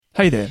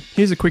Hey there,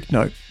 here's a quick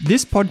note.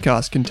 This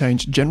podcast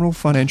contains general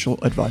financial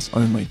advice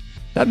only.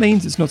 That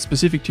means it's not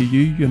specific to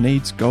you, your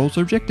needs, goals,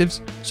 or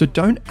objectives, so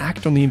don't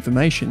act on the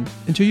information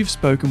until you've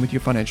spoken with your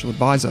financial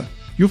advisor.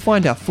 You'll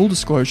find our full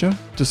disclosure,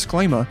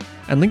 disclaimer,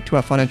 and link to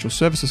our financial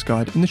services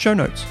guide in the show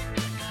notes.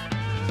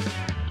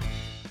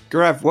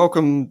 Gaurav,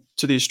 welcome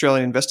to the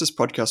Australian Investors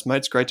Podcast, mate.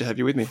 It's great to have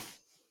you with me.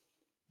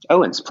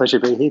 Oh, it's a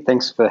pleasure being here.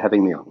 Thanks for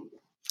having me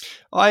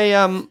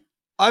on.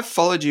 I've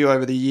followed you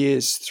over the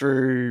years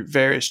through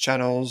various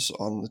channels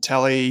on the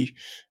telly,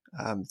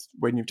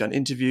 when you've done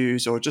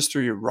interviews or just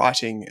through your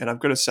writing. And I've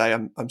got to say,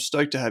 I'm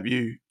stoked to have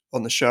you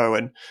on the show.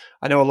 And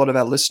I know a lot of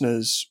our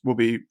listeners will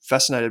be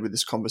fascinated with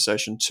this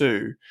conversation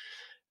too.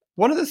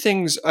 One of the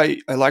things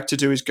I like to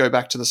do is go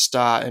back to the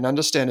start and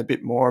understand a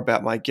bit more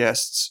about my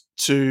guests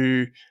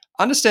to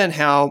understand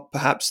how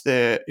perhaps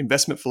their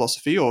investment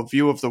philosophy or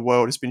view of the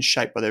world has been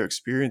shaped by their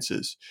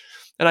experiences.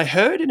 And I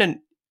heard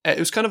it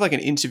was kind of like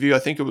an interview, I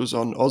think it was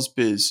on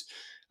AusBiz.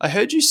 I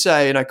heard you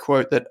say, and I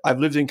quote, that I've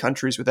lived in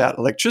countries without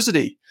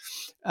electricity.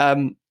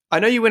 I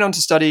know you went on to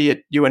study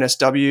at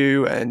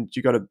UNSW and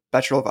you got a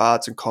Bachelor of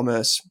Arts in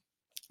Commerce,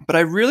 but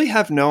I really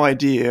have no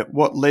idea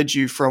what led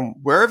you from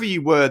wherever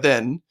you were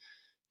then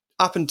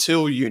up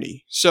until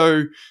uni.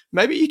 So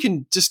maybe you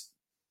can just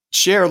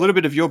share a little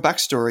bit of your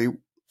backstory.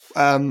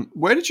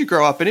 Where did you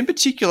grow up? And in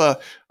particular,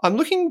 I'm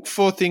looking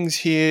for things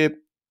here,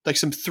 like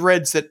some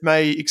threads that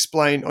may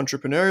explain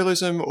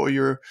entrepreneurialism or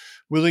your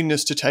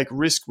willingness to take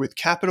risk with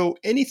capital,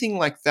 anything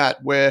like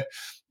that, where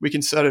we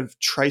can sort of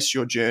trace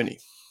your journey.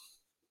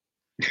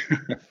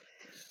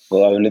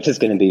 Well, this is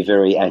going to be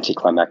very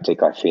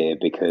anticlimactic, I fear,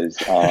 because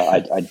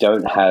I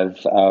don't have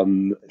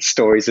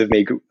stories of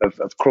me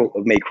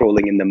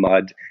crawling in the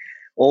mud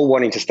or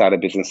wanting to start a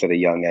business at a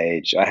young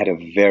age. I had a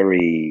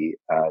very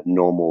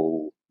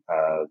normal,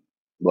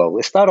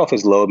 it started off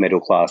as lower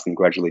middle class and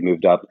gradually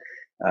moved up.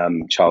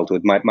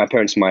 Childhood. My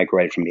parents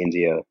migrated from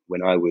India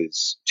when I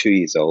was 2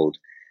 years old.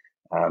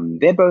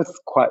 They're both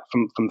quite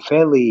from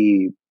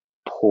fairly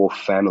poor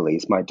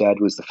families. My dad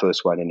was the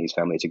first one in his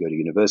family to go to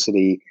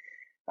university.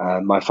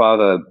 My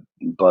father,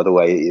 by the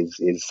way,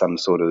 is some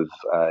sort of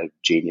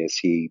genius.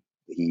 He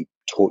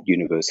taught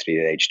university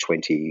at age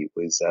 20,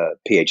 was a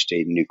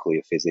PhD in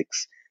nuclear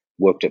physics,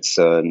 worked at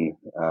CERN,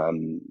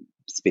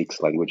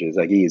 speaks languages.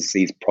 Like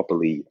he's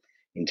properly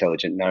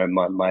intelligent. No,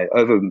 my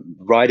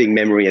overriding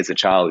memory as a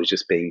child was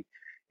just being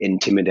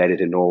intimidated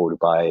and awed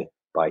by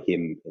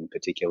him in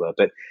particular.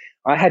 But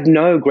I had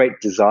no great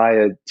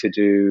desire to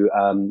do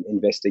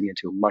investing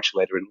until much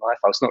later in life.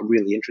 I was not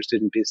really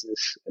interested in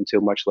business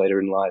until much later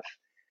in life.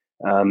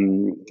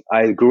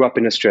 I grew up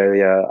in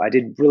Australia. I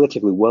did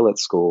relatively well at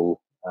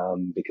school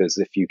because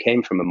if you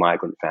came from a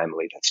migrant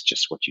family, that's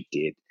just what you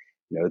did.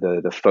 You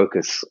know, the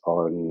focus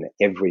on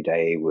every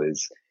day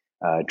was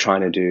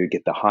trying to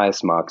get the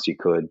highest marks you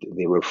could.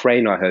 The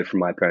refrain I heard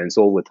from my parents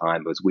all the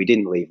time was, we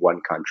didn't leave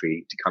one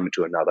country to come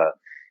to another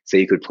so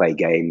you could play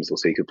games or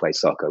so you could play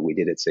soccer. We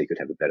did it so you could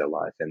have a better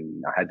life.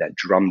 And I had that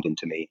drummed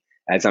into me,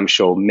 as I'm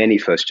sure many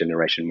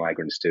first-generation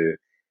migrants do.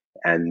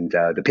 And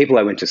the people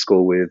I went to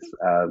school with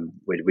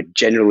we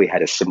generally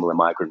had a similar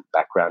migrant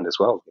background as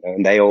well. You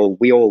know? And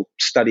we all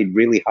studied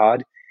really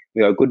hard.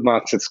 We got good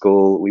marks at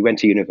school. We went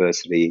to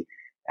university.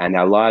 And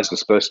our lives were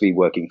supposed to be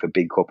working for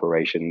big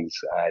corporations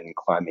and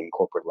climbing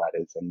corporate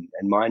ladders, and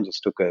mine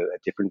just took a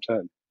different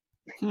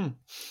turn.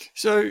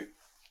 So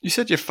you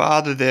said your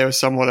father there was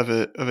somewhat of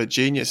a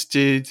genius.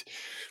 Did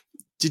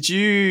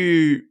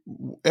you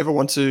ever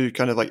want to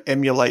kind of like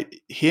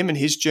emulate him and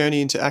his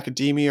journey into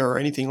academia or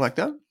anything like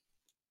that?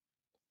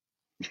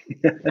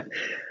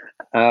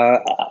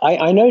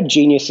 I know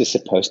genius is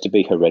supposed to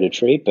be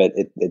hereditary, but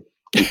it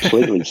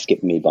completely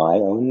skipped me by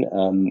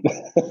on.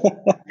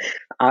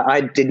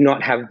 I did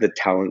not have the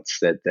talents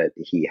that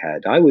he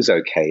had. I was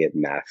okay at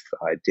math.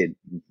 I did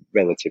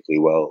relatively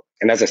well.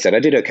 And as I said, I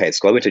did okay at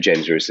school. I went to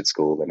James Roos at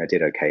school and I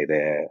did okay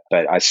there.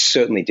 But I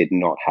certainly did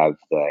not have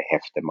the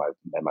heft that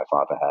my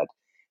father had,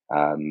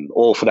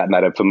 or for that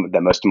matter,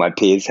 that most of my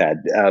peers had.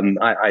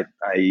 I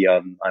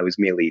was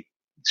merely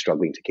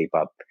struggling to keep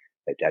up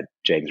at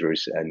James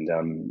Roos.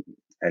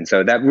 And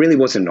so that really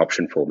wasn't an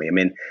option for me. I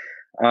mean,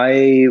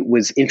 I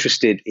was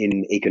interested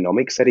in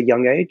economics at a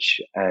young age,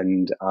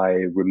 and I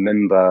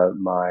remember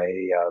my,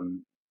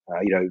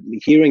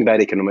 hearing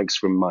about economics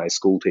from my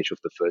school teacher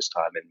for the first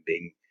time and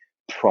being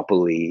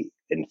properly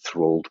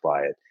enthralled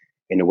by it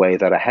in a way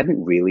that I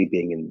hadn't really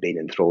been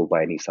enthralled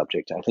by any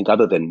subject, I think,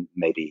 other than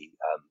maybe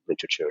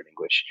literature and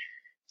English.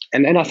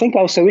 And I think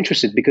I was so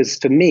interested because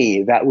for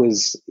me, that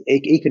was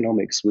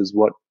economics was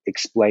what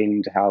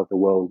explained how the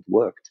world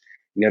worked.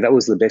 You know, that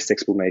was the best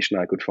explanation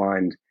I could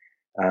find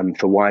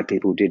for why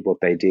people did what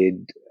they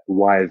did,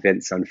 why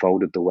events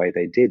unfolded the way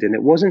they did. And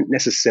it wasn't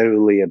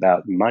necessarily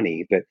about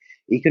money, but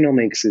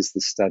economics is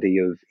the study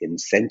of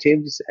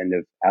incentives and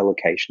of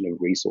allocation of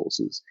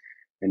resources.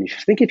 And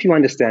if you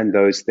understand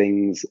those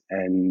things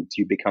and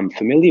you become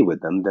familiar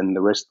with them, then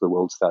the rest of the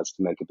world starts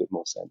to make a bit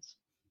more sense.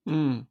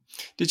 Mm.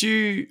 Did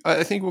you?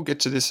 I think we'll get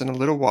to this in a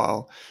little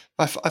while.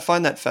 I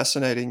find that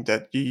fascinating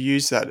that you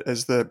use that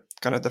as the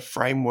kind of the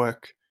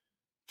framework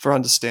for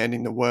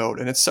understanding the world,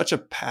 and it's such a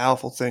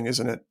powerful thing,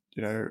 isn't it?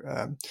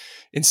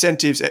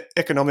 Incentives,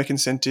 economic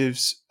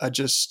incentives, are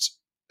just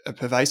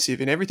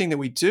pervasive in everything that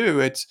we do.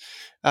 It's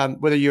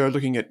whether you're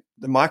looking at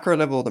the micro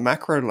level or the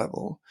macro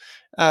level.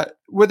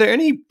 Were there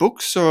any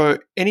books or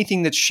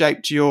anything that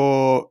shaped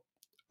your,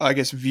 I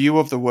guess, view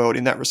of the world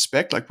in that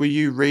respect? Like, were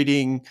you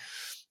reading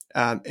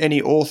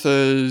any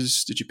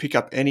authors? Did you pick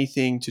up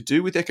anything to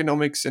do with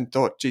economics and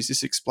thought, geez,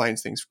 this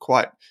explains things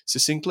quite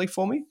succinctly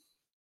for me?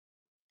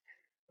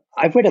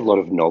 I've read a lot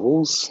of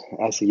novels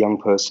as a young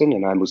person,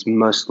 and I was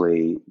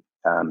mostly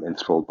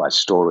enthralled by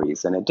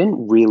stories. And I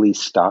didn't really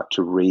start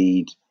to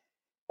read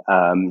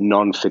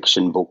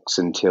non-fiction books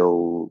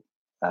until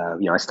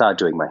I started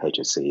doing my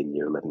HSC in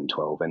year 11 and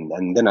 12,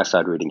 and then I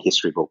started reading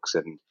history books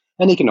and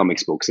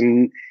economics books.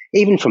 And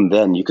even from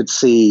then, you could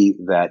see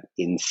that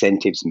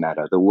incentives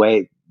matter. The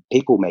way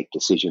people make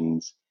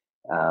decisions,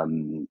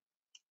 um,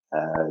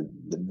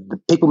 the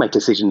people make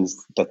decisions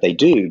that they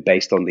do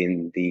based on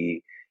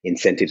the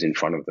incentives in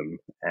front of them.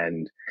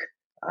 And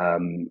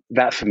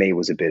that for me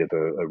was a bit of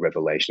a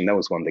revelation. That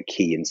was one of the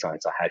key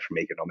insights I had from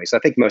economics. I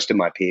think most of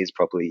my peers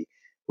probably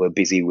were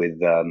busy with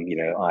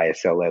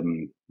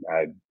ISLM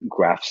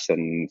graphs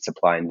and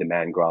supply and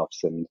demand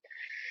graphs, and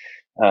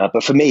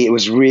but for me, it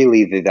was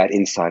really that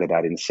insight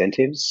about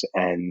incentives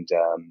and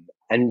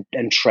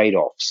trade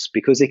offs.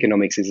 Because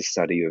economics is a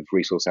study of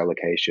resource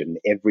allocation,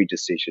 every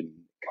decision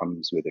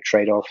comes with a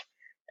trade off,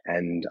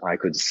 and I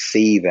could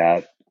see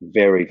that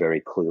very,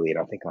 very clearly, and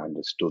I think I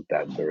understood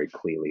that very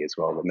clearly as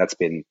well. And that's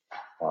been,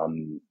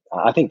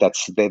 I think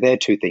they're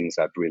two things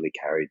I've really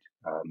carried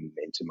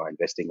into my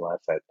investing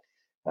life that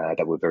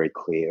were very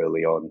clear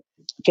early on.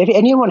 If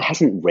anyone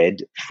hasn't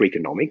read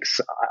Freakonomics,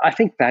 I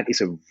think that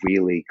is a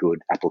really good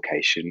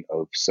application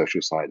of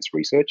social science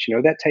research.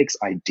 That takes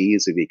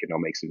ideas of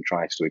economics and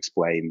tries to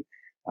explain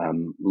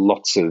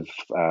lots of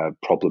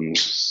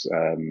problems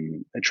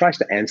and tries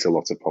to answer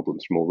lots of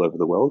problems from all over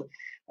the world.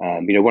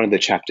 One of the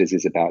chapters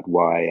is about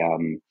why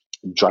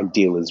drug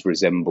dealers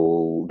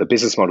resemble the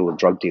business model of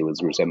drug dealers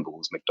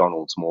resembles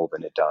McDonald's more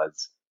than it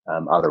does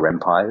other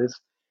empires.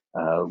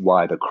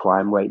 Why the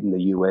crime rate in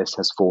the US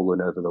has fallen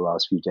over the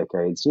last few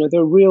decades. There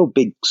are real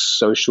big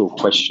social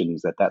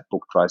questions that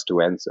book tries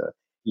to answer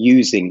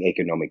using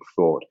economic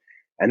thought.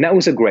 And that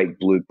was a great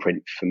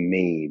blueprint for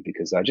me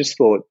because I just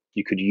thought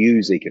you could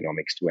use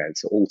economics to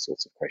answer all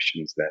sorts of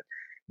questions that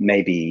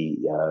maybe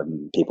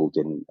people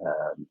didn't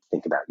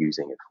think about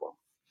using it for.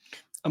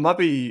 I might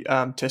be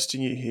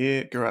testing you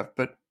here, Gaurav,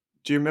 but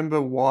do you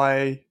remember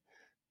why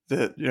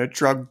the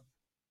drug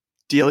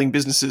dealing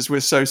businesses were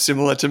so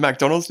similar to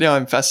McDonald's? Now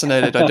I'm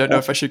fascinated. I don't know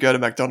if I should go to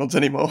McDonald's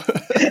anymore.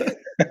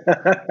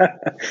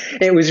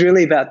 It was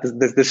really about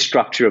the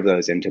structure of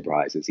those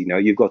enterprises.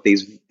 You've got a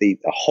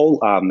whole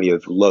army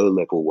of low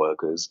level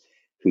workers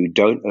who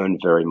don't earn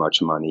very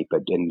much money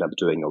but end up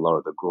doing a lot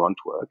of the grunt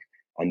work,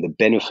 and the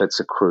benefits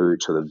accrue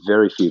to the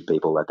very few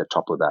people at the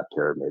top of that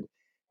pyramid.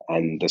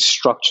 And the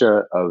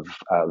structure of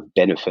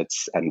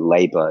benefits and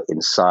labor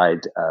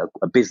inside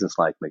a business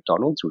like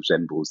McDonald's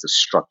resembles the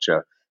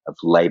structure of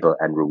labor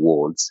and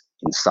rewards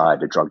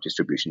inside a drug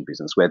distribution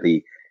business, where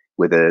the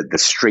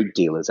street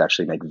dealers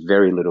actually make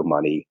very little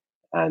money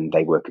and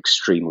they work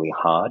extremely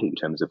hard in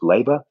terms of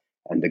labor,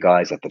 and the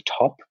guys at the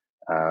top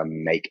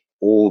make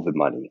all the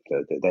money.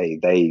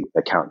 They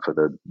account for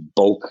the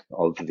bulk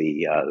of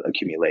the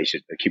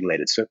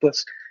accumulated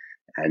surplus,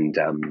 and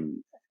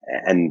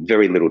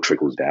very little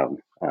trickles down.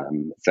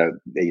 So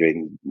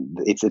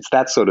it's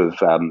that sort of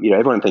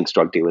everyone thinks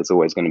drug dealers are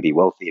always going to be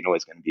wealthy and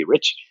always going to be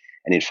rich,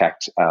 and in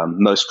fact,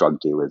 most drug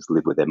dealers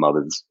live with their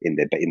mothers in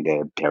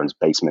their parents'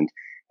 basement,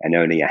 and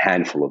only a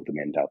handful of them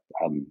end up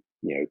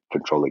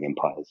controlling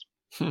empires.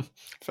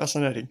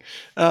 Fascinating.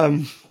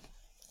 Um,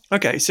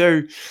 okay,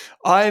 so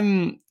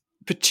I'm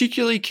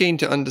particularly keen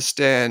to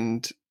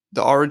understand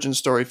the origin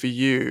story for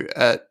you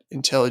at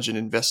Intelligent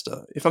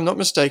Investor. If I'm not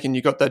mistaken,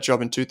 you got that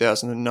job in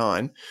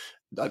 2009.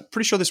 I'm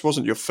pretty sure this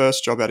wasn't your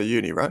first job out of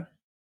uni, right?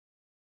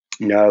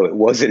 No, it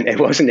wasn't. It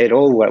wasn't at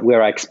all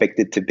where I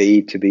expected to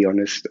be. To be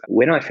honest,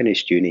 when I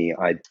finished uni,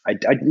 I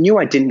knew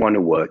I didn't want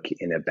to work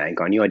in a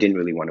bank. I knew I didn't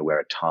really want to wear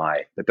a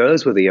tie. But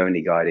those were the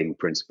only guiding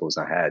principles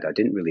I had. I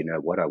didn't really know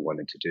what I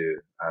wanted to do.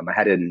 I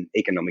had an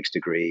economics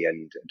degree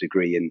and a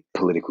degree in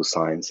political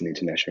science and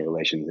international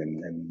relations,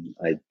 and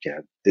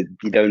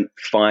you don't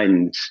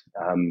find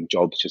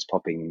jobs just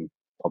popping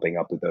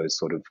up with those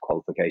sort of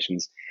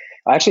qualifications.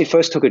 I actually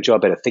first took a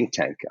job at a think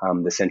tank,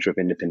 the Center of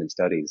Independent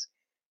Studies,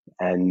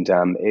 and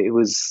it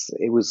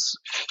was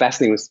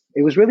fascinating.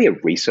 It was really a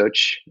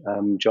research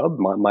job.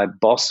 My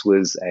boss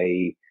was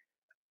a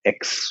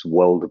ex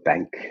World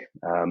Bank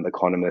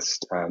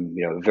economist, a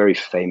very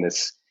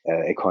famous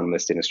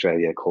economist in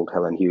Australia called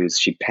Helen Hughes.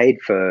 She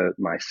paid for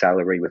my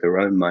salary with her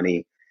own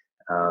money,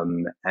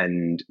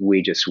 and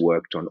we just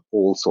worked on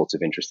all sorts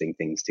of interesting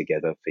things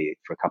together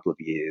for a couple of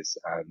years.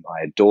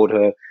 I adored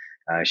her.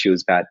 She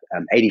was about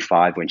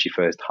 85 when she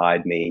first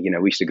hired me.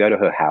 We used to go to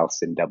her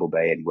house in Double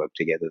Bay and work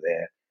together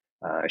there.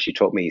 She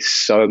taught me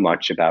so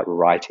much about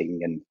writing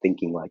and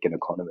thinking like an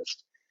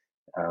economist.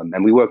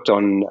 And we worked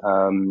on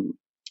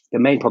the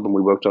main problem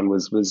we worked on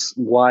was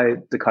why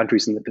the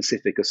countries in the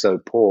Pacific are so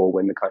poor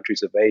when the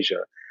countries of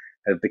Asia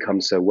have become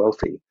so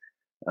wealthy.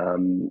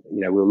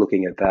 We were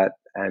looking at that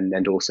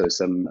and also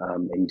some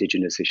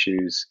indigenous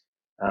issues.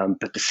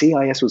 But the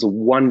CIS was a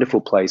wonderful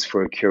place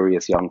for a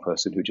curious young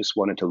person who just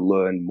wanted to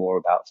learn more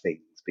about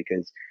things,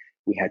 because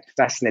we had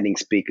fascinating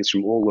speakers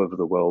from all over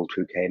the world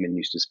who came and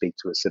used to speak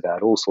to us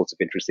about all sorts of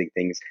interesting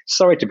things.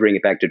 Sorry to bring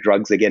it back to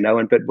drugs again,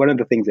 Owen, but one of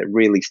the things that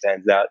really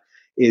stands out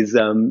is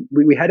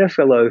we had a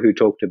fellow who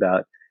talked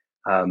about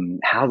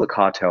how the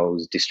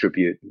cartels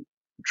distribute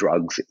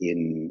drugs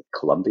in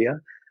Colombia,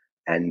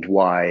 and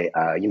why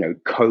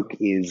coke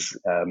is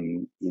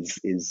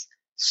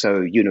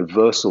so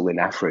universal in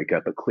Africa,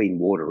 but clean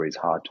water is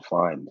hard to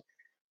find.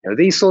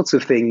 These sorts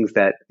of things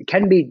that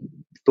can be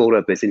thought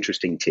of as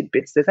interesting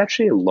tidbits. There's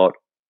actually a lot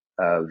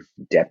of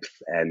depth,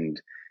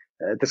 and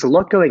there's a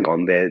lot going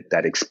on there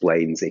that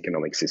explains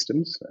economic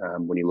systems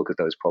when you look at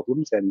those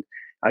problems. And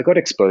I got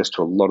exposed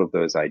to a lot of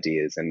those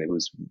ideas, and it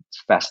was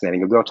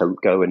fascinating. I got to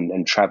go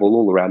and travel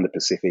all around the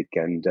Pacific,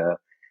 and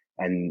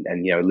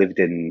lived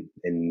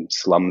in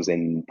slums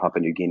in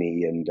Papua New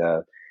Guinea,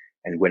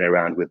 and went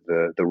around with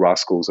the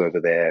rascals over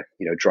there,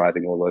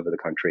 driving all over the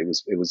country.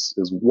 It was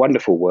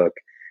wonderful work,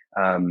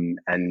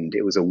 and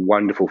it was a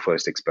wonderful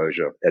first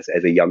exposure as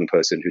a young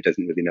person who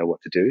doesn't really know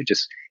what to do.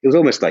 It was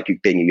almost like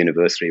being a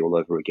university all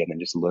over again and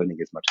just learning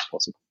as much as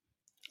possible.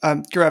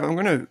 Gaurav, I'm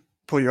going to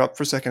pull you up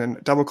for a second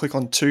and double click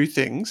on two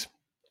things.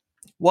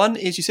 One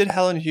is, you said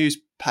Helen Hughes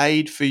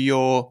paid for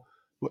your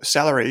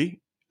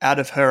salary out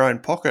of her own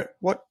pocket.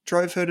 What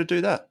drove her to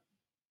do that?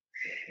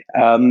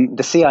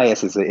 The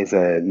CIS is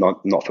a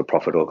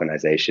not-for-profit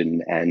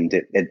organization, and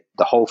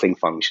the whole thing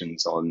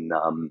functions on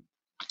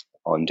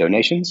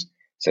donations.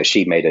 So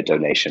she made a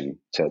donation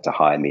to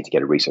hire me to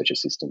get a research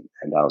assistant,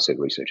 and I was a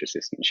research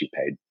assistant. She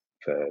paid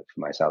for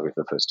my salary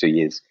for the first 2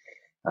 years.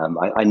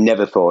 I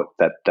never thought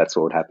that's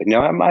what would happen.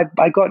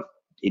 I got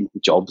in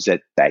jobs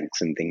at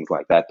banks and things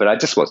like that, but I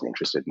just wasn't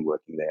interested in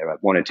working there. I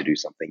wanted to do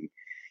something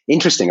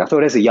interesting. I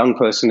thought, as a young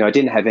person, I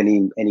didn't have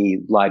any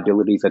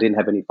liabilities. I didn't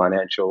have any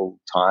financial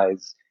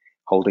ties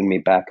holding me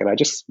back, and I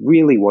just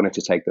really wanted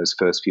to take those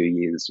first few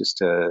years just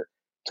to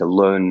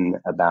learn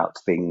about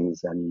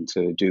things and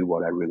to do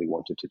what I really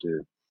wanted to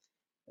do.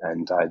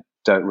 And I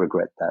don't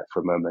regret that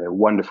for a moment. They're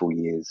wonderful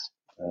years,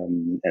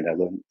 and I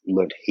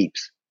learned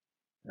heaps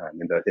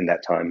in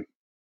that time.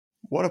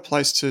 What a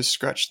place to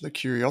scratch the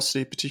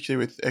curiosity,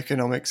 particularly with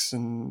economics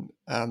and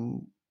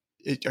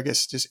I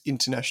guess just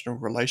international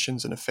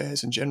relations and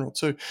affairs in general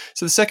too.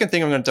 So the second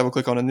thing I'm going to double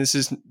click on, and this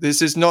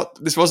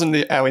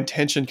wasn't our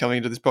intention coming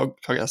into this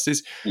podcast,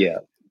 is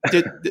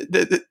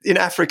in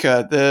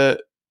Africa, the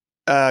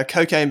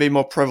cocaine being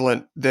more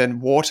prevalent than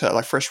water,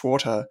 like fresh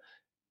water.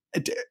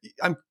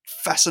 I'm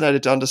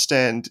fascinated to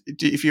understand,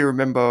 if you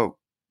remember,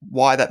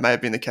 why that may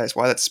have been the case,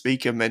 why that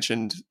speaker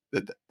mentioned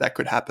that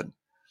could happen.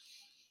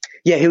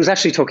 Yeah, he was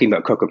actually talking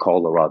about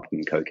Coca-Cola rather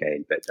than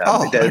cocaine. But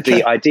okay.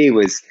 the idea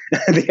was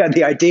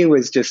the idea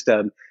was just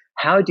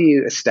how do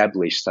you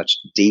establish such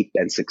deep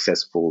and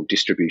successful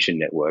distribution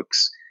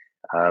networks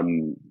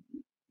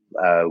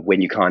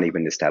when you can't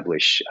even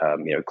establish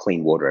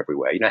clean water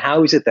everywhere?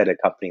 How is it that a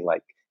company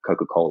like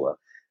Coca-Cola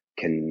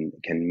can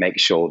make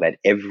sure that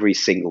every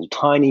single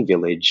tiny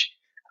village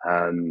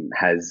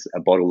has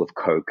a bottle of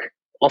Coke,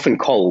 often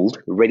cold,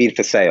 ready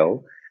for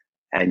sale,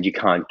 and you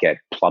can't get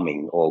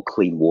plumbing or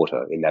clean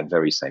water in that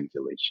very same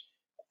village?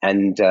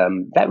 And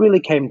that really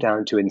came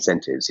down to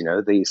incentives.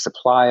 The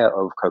supplier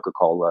of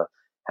Coca-Cola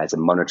has a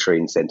monetary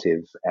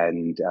incentive,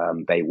 and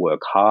they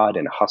work hard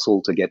and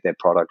hustle to get their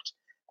product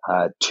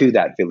to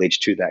that village,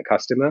 to that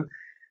customer.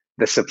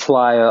 The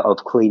supplier of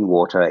clean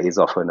water is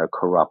often a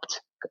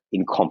corrupt,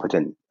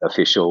 incompetent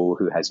official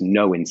who has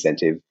no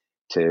incentive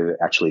to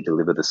actually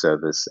deliver the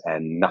service,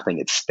 and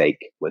nothing at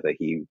stake whether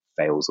he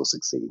fails or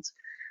succeeds.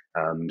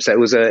 So it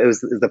was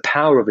the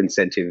power of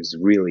incentives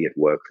really at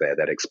work there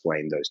that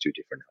explained those two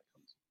different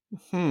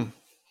outcomes.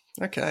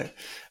 Okay.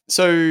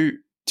 So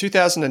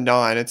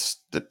 2009, it's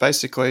that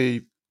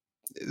basically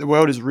the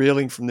world is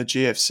reeling from the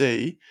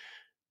GFC.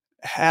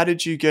 How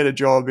did you get a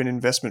job in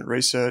investment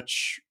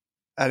research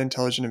at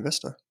Intelligent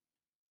Investor?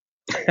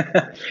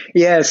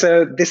 Yeah,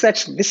 so this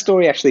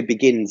story actually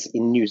begins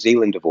in New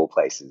Zealand, of all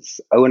places.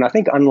 Oh, and I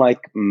think, unlike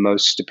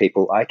most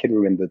people, I can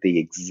remember the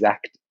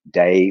exact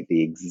day,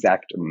 the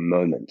exact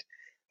moment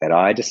that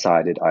I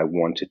decided I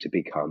wanted to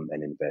become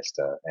an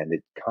investor, and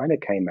it kind of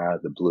came out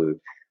of the blue.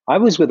 I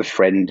was with a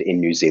friend in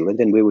New Zealand,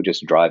 and we were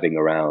just driving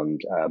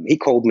around. He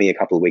called me a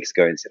couple of weeks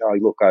ago and said, "Oh,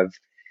 look,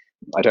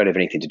 I don't have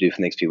anything to do for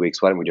the next few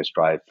weeks. Why don't we just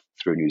drive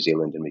through New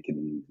Zealand and we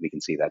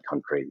can see that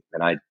country?"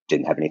 And I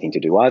didn't have anything to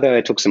do either.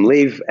 I took some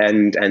leave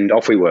and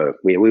off we were.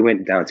 We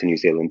went down to New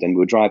Zealand, and we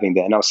were driving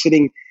there. And I was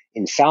sitting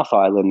in South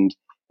Island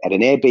at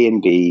an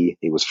Airbnb.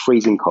 It was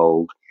freezing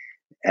cold,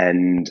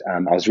 And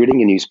I was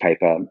reading a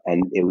newspaper,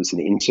 and it was an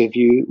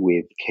interview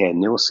with Kerr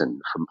Nielsen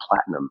from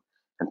Platinum.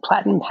 And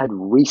Platinum had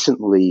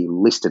recently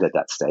listed at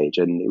that stage,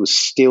 and it was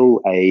still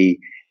a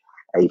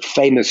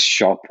famous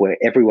shop where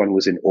everyone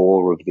was in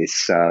awe of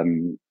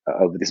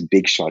this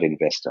big shot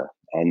investor.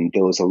 And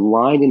there was a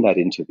line in that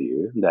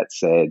interview that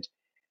said,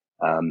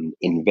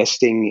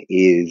 investing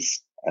is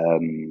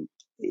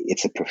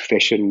it's a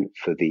profession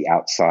for the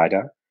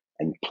outsider,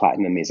 and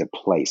Platinum is a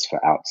place for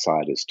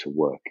outsiders to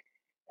work.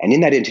 And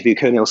in that interview,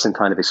 Kerr Nielsen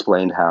kind of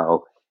explained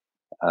how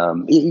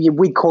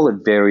we call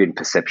it variant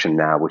perception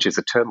now, which is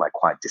a term I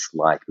quite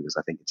dislike because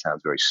I think it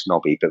sounds very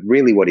snobby. But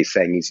really what he's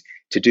saying is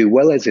to do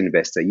well as an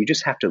investor, you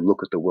just have to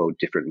look at the world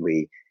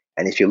differently.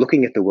 And if you're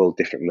looking at the world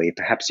differently,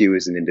 perhaps you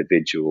as an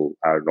individual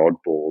are an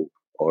oddball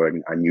or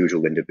an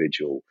unusual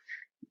individual.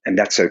 And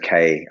that's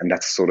okay. And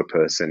that's the sort of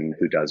person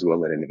who does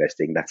well in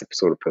investing. That's the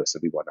sort of person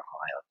we want to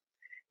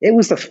hire. It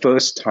was the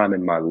first time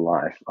in my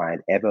life I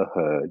had ever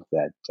heard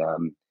that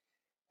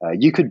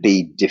you could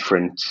be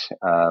different,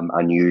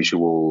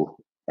 unusual,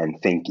 and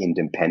think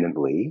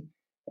independently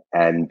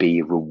and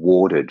be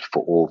rewarded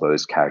for all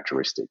those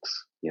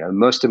characteristics.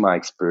 Most of my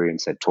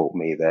experience had taught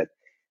me that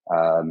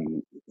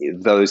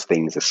those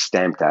things are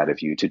stamped out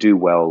of you. To do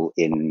well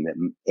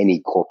in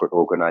any corporate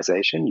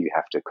organization, you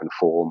have to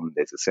conform.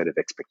 There's a set of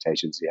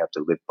expectations you have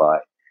to live by.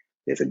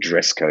 There's a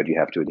dress code you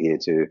have to adhere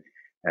to.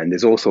 And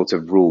there's all sorts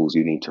of rules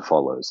you need to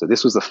follow. So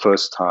this was the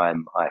first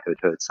time I had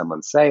heard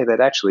someone say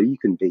that actually you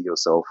can be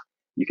yourself.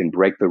 You can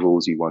break the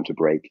rules you want to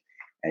break,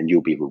 and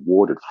you'll be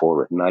rewarded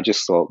for it. And I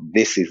just thought,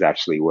 this is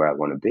actually where I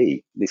want to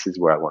be. This is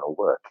where I want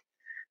to work.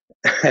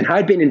 And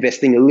I'd been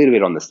investing a little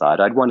bit on the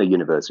side. I'd won a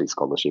university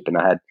scholarship, and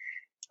I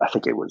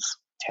think it was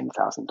 $10,000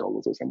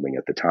 or something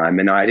at the time.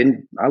 And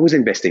I was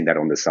investing that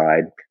on the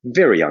side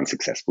very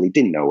unsuccessfully,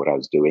 didn't know what I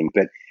was doing,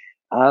 but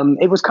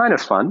it was kind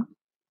of fun.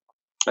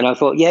 And I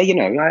thought, yeah,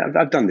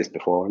 I've done this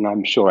before, and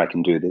I'm sure I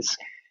can do this.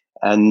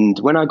 And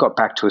when I got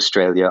back to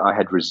Australia, I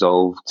had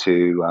resolved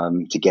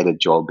to get a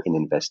job in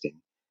investing,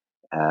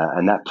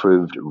 and that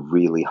proved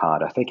really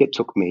hard. I think it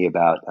took me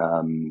about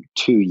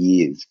 2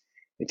 years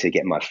to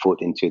get my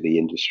foot into the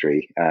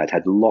industry. I'd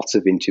had lots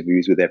of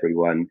interviews with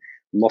everyone,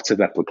 lots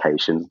of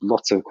applications,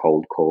 lots of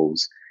cold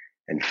calls,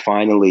 and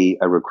finally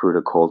a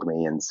recruiter called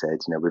me and said,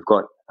 we've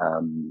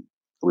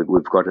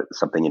got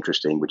something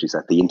interesting, which is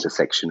at the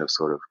intersection of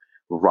sort of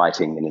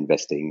writing and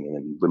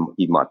investing, and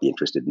you might be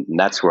interested in. And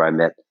that's where I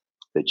met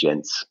the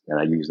gents, and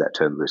I use that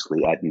term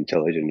loosely, at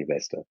Intelligent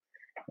Investor.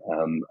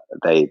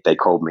 They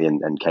called me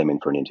and came in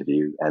for an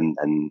interview, and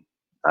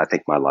I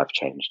think my life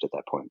changed at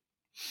that point.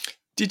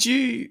 Did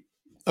you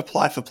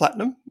apply for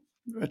Platinum,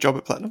 a job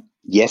at Platinum?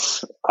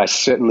 Yes, I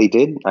certainly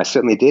did. I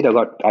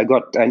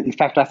got, and in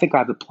fact, I think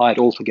I've applied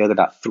altogether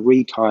about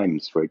 3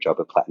 times for a job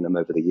at Platinum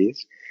over the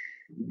years.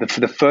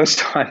 For the first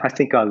time, I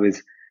think I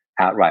was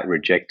outright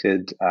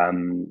rejected.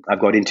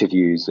 I've got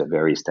interviews at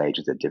various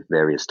stages at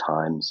various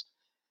times.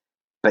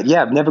 But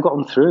yeah, I've never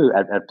gotten through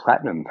at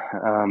Platinum.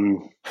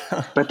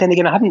 But then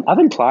again, I've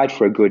applied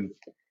for a good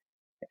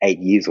 8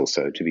 years or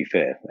so, to be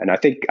fair. And I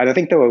think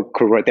they were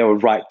correct. They were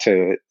right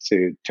to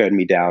turn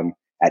me down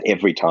at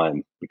every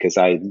time, because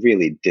I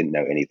really didn't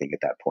know anything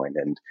at that point.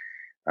 And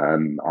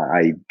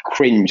I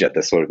cringe at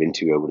the sort of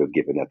interview I would have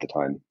given at the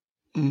time.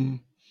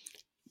 Mm.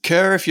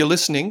 Kerr, if you're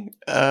listening,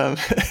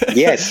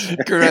 yes,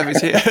 Gaurav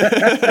is here.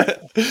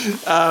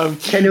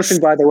 Kerr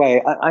Nielsen, by the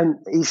way,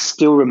 he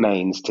still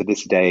remains to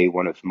this day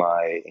one of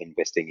my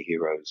investing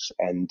heroes,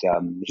 and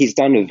he's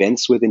done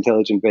events with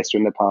Intelligent Investor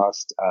in the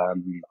past.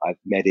 I've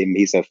met him;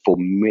 he's a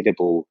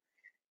formidable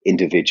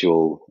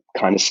individual,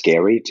 kind of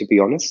scary, to be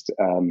honest,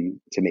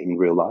 to meet in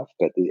real life.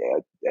 But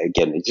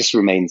again, it just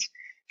remains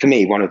for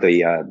me one of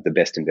the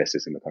best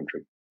investors in the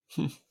country.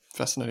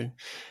 Fascinating.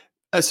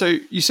 So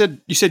you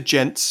said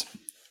gents.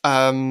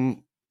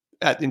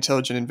 At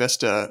Intelligent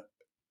Investor,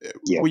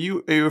 yeah. are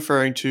you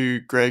referring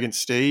to Greg and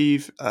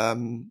Steve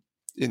in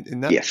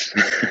that? Yes.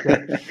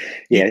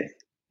 Yeah.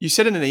 You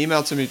said in an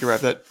email to me,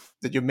 Gaurav,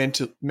 that your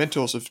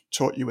mentors have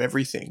taught you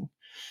everything.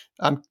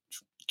 I'm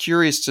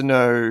curious to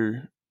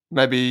know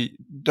maybe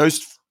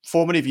those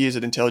formative years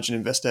at Intelligent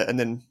Investor, and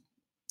then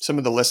some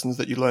of the lessons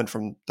that you learned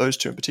from those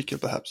two in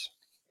particular, perhaps.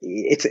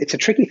 It's a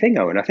tricky thing,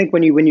 Owen. I think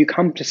when you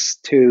come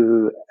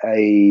to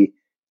a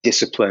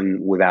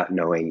discipline without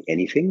knowing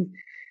anything,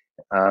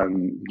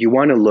 you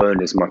want to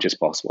learn as much as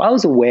possible. I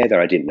was aware that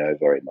I didn't know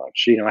very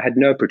much. I had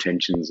no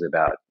pretensions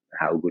about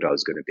how good I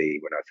was going to be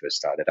when I first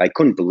started. I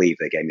couldn't believe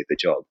they gave me the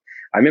job.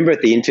 I remember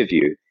at the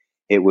interview,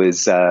 it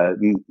was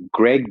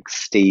Greg,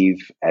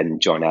 Steve,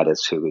 and John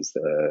Addis, who was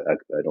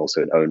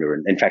also an owner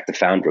and, in fact, the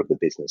founder of the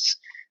business.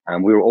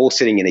 We were all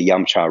sitting in a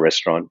yum cha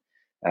restaurant.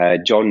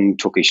 John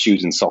took his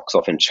shoes and socks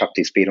off and chucked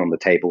his feet on the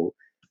table.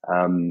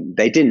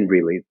 They didn't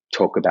really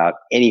talk about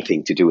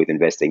anything to do with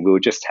investing. We were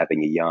just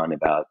having a yarn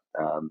about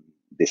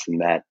this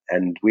and that,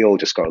 and we all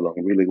just got along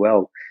really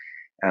well.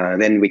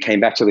 Then we came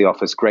back to the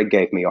office. Greg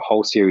gave me a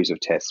whole series of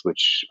tests,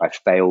 which I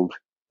failed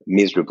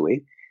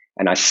miserably.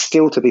 And I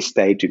still to this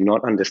day do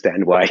not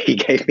understand why he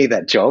gave me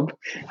that job,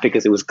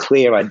 because it was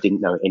clear I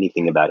didn't know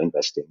anything about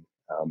investing.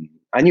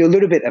 I knew a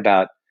little bit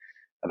about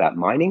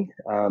mining,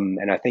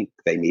 and I think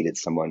they needed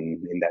someone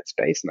in that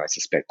space, and I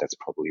suspect that's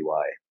probably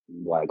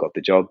why I got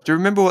the job. Do you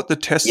remember what the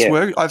tests Yeah,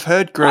 were? I've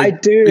heard I Greg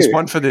is do.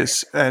 one for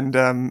this, and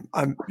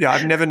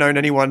I've never known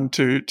anyone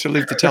to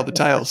live to tell the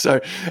tale. So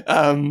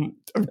I'm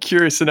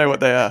curious to know what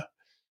they are.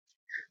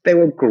 They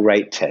were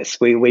great tests.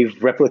 We've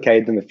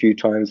replicated them a few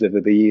times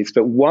over the years,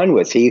 but one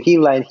was he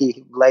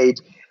laid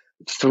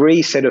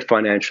three set of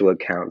financial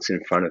accounts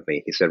in front of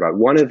me. He said, right,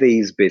 one of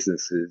these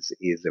businesses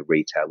is a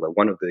retailer,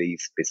 one of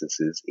these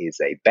businesses is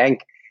a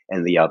bank,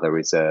 and the other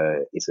is a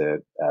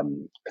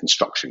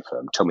construction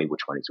firm. Tell me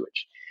which one is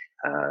which.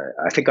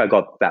 I think I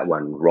got that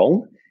one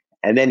wrong.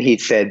 And then he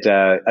said,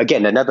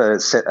 again, another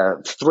set,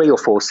 three or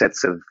four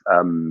sets of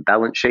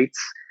balance sheets.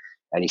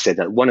 And he said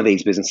that one of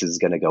these businesses is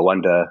going to go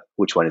under.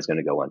 Which one is going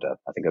to go under?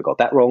 I think I got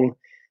that wrong.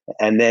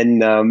 And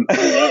then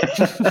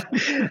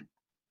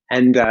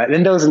And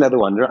then there was another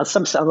one,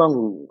 some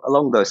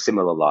along those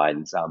similar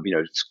lines.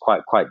 It's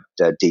quite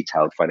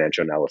detailed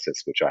financial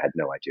analysis, which I had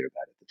no idea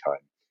about at the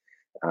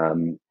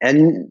time.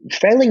 And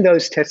failing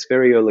those tests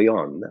very early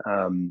on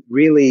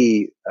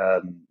really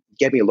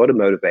gave me a lot of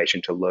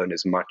motivation to learn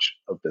as much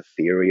of the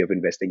theory of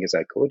investing as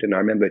I could. And I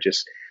remember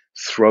just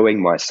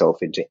throwing myself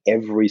into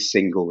every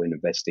single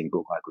investing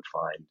book I could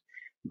find.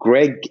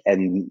 Greg,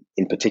 and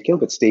in particular,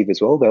 but Steve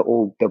as well,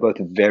 they're both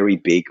very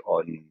big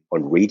on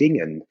reading,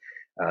 and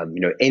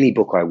any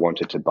book I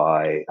wanted to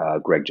buy,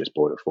 Greg just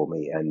bought it for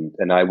me.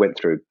 And I went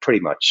through pretty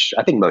much,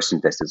 I think most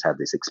investors have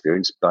this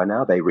experience by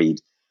now. They read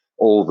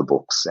all the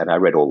books, and I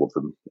read all of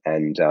them.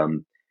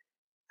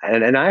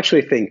 And I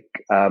actually think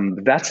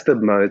that's the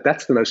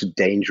most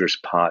dangerous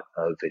part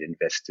of an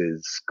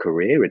investor's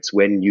career. It's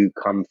when you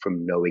come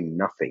from knowing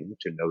nothing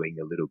to knowing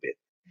a little bit,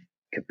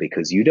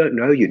 because you don't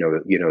know, you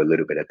know a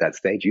little bit at that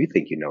stage. You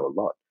think you know a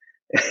lot.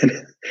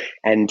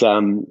 And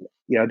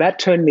that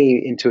turned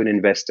me into an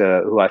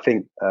investor who I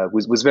think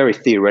was very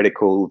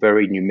theoretical,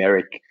 very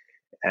numeric,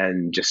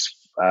 and just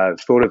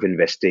thought of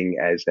investing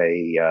as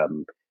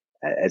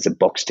a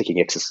box ticking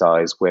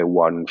exercise where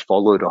one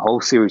followed a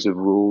whole series of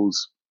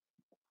rules,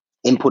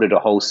 inputted a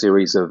whole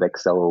series of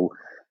Excel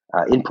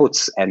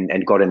inputs,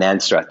 and got an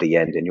answer at the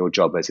end. And your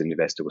job as an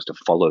investor was to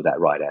follow that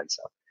right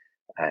answer.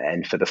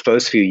 And for the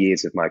first few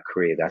years of my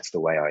career, that's the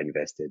way I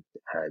invested.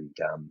 And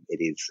it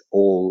is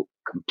all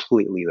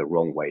completely the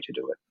wrong way to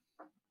do it.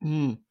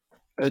 Mm.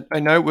 I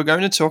know we're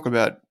going to talk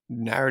about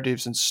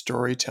narratives and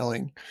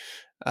storytelling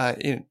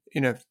in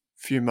a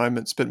few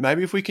moments, but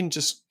maybe if we can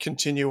just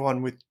continue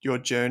on with your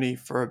journey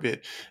for a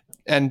bit,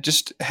 and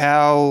just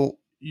how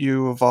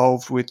you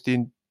evolved with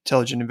the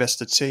Intelligent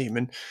Investor team.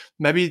 And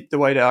maybe the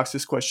way to ask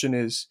this question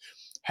is,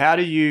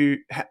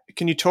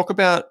 can you talk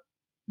about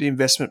the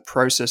investment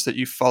process that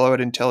you follow at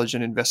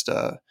Intelligent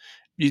Investor?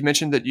 You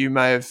mentioned that you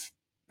may have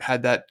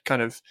had that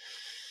kind of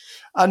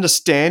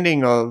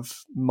understanding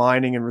of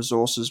mining and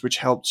resources, which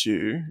helped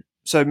you.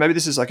 So maybe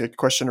this is like a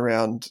question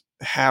around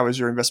how has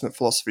your investment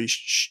philosophy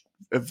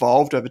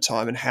evolved over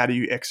time, and how do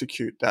you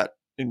execute that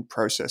in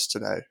process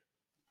today?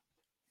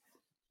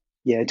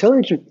 Yeah,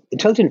 intelligent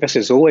investor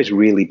has always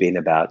really been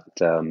about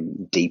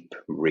deep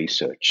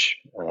research.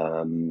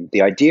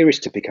 The idea is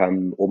to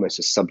become almost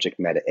a subject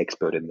matter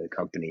expert in the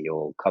company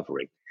you're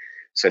covering.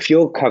 So if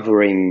you're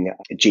covering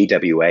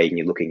GWA and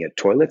you're looking at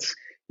toilets,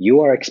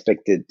 you are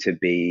expected to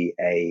be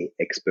a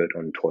expert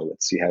on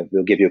toilets.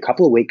 They'll give you a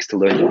couple of weeks to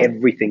learn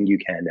everything you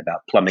can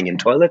about plumbing and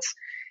toilets.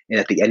 And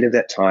at the end of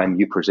that time,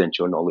 you present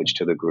your knowledge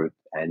to the group,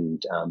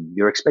 and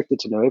you're expected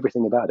to know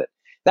everything about it.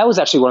 That was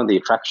actually one of the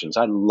attractions.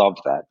 I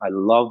loved that. I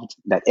loved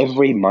that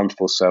every month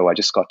or so, I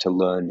just got to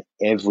learn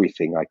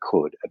everything I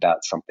could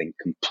about something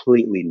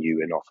completely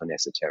new and often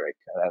esoteric.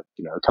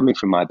 Coming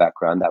from my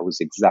background, that was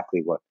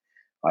exactly what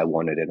I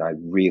wanted, and I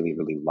really,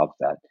 really loved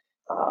that.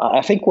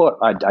 I think what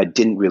I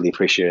didn't really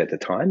appreciate at the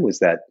time was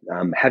that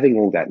having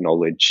all that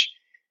knowledge,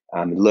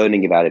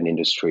 learning about an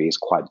industry is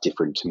quite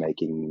different to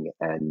making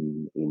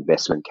an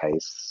investment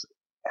case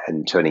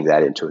and turning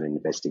that into an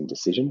investing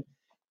decision.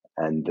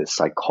 And the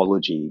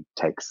psychology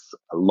takes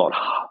a lot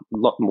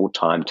more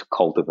time to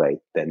cultivate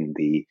than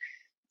the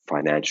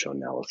financial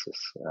analysis.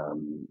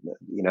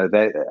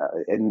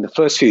 In the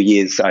first few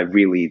years, I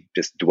really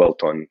just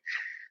dwelt on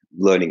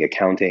learning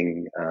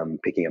accounting,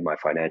 picking up my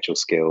financial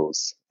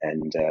skills,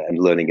 and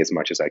learning as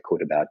much as I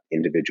could about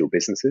individual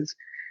businesses.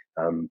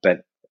 But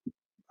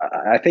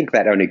I think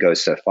that only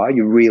goes so far.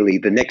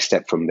 The next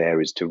step from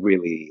there is to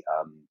really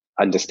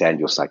understand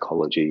your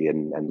psychology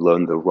and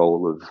learn the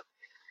role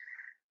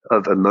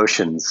of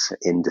emotions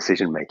in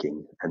decision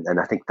making. And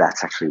I think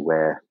that's actually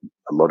where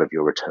a lot of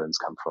your returns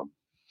come from.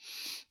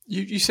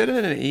 You said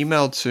in an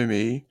email to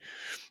me,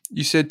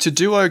 you said to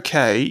do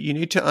okay, you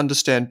need to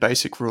understand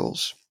basic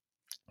rules.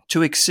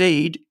 To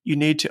exceed, you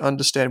need to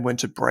understand when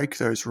to break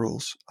those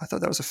rules. I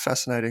thought that was a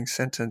fascinating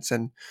sentence,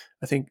 and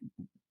I think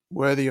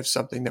worthy of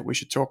something that we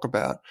should talk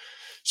about.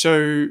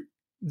 So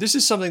this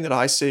is something that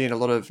I see in a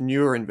lot of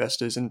newer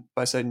investors. And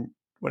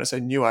when I say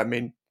new, I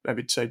mean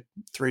maybe say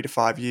 3 to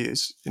 5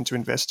 years into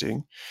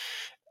investing,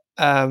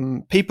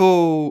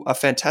 people are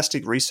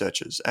fantastic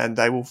researchers and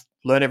they will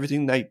learn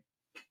everything they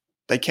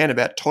can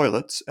about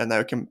toilets, and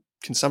they can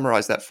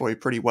summarize that for you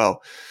pretty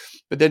well.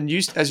 But then,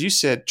 as you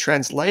said,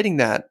 translating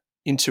that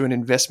into an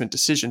investment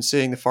decision,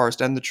 seeing the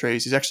forest and the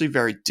trees, is actually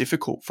very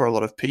difficult for a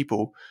lot of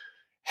people.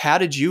 How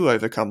did you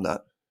overcome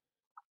that?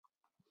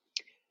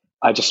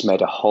 I just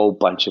made a whole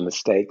bunch of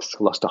mistakes,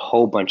 lost a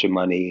whole bunch of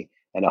money,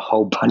 and a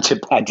whole bunch of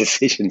bad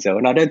decisions.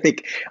 And I don't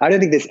think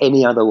there's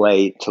any other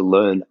way to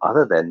learn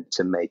other than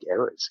to make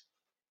errors.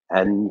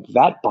 And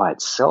that by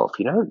itself,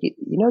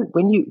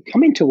 when you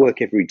come into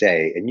work every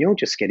day and you're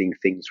just getting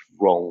things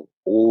wrong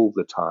all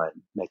the time,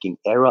 making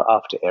error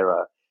after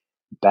error,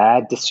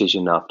 bad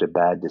decision after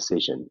bad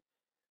decision,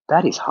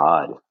 that is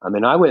hard. I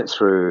mean, I went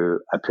through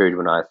a period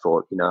when I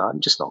thought, I'm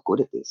just not good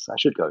at this. I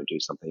should go and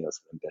do something else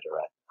that I'm better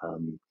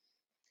at.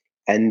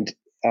 And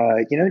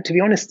to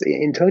be honest,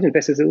 intelligent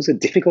investors, it was a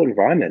difficult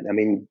environment. I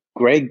mean,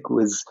 Greg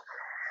was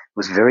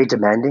very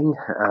demanding.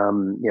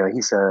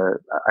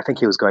 I think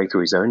he was going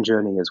through his own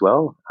journey as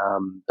well.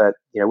 But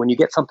when you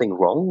get something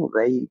wrong,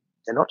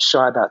 they're not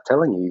shy about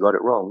telling you got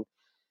it wrong.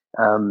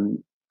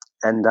 Um,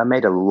 and I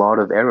made a lot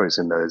of errors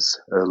in those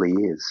early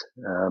years,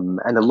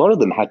 and a lot of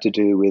them had to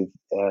do with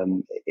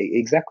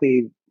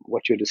exactly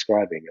what you're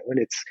describing. And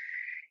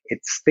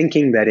it's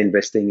thinking that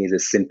investing is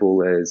as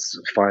simple as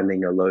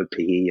finding a low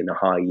PE and a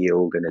high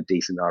yield and a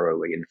decent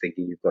ROE and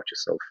thinking you've got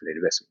yourself an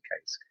investment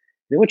case.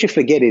 And what you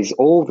forget is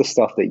all the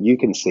stuff that you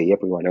can see,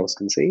 everyone else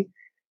can see.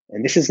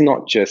 And this is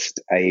not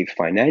just a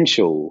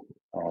financial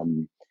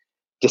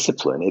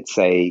discipline, it's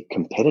a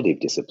competitive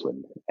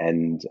discipline.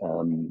 And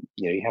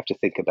you have to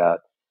think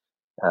about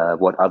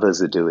what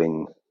others are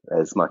doing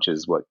as much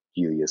as what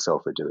you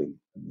yourself are doing.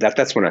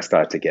 That's when I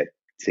started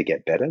to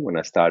get better, when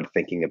I started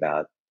thinking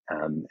about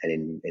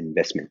an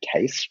investment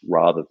case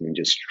rather than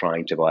just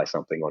trying to buy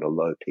something on a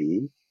low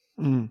PE.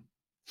 Mm.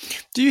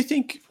 Do you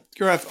think,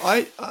 Gaurav,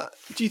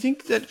 do you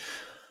think that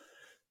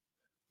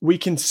we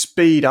can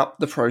speed up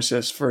the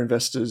process for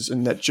investors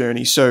in that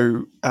journey?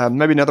 So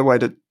maybe another way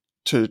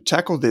to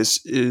tackle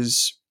this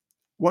is,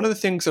 one of the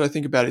things that I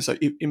think about is,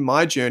 like, in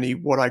my journey,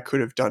 what I could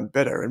have done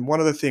better. And one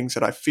of the things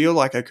that I feel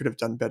like I could have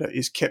done better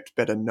is kept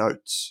better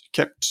notes,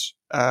 kept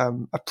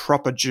a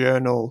proper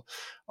journal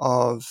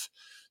of,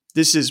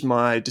 this is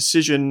my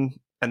decision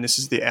and this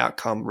is the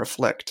outcome,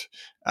 reflect.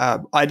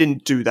 I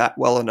didn't do that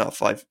well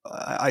enough,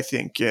 I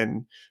think.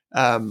 And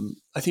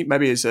I think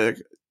maybe as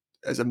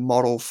a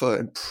model for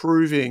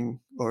improving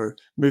or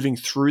moving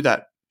through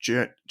that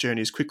journey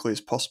as quickly as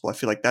possible, I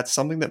feel like that's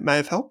something that may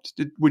have helped.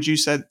 Would you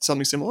say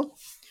something similar?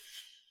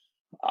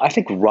 I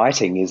think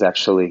writing is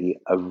actually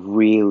a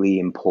really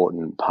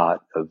important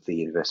part of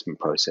the investment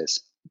process.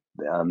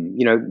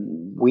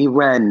 We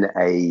ran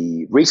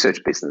a research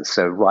business,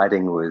 so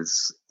writing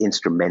was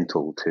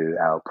instrumental to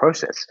our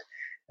process.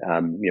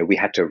 We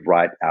had to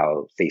write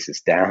our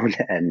thesis down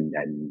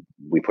and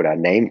we put our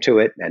name to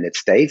it and it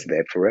stays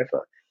there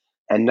forever.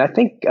 And I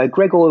think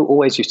Greg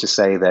always used to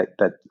say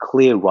that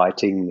clear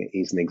writing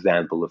is an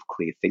example of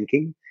clear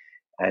thinking.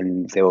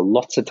 And there were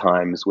lots of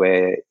times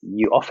where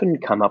you often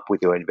come up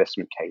with your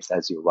investment case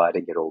as you're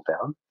writing it all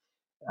down.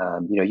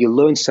 You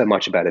learn so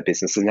much about a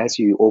business, and as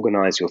you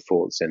organize your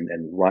thoughts and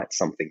write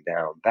something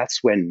down, that's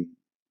when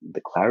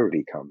the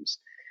clarity comes.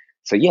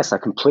 So yes, I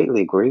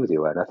completely agree with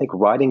you, and I think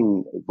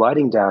writing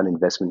down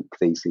investment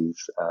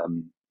theses,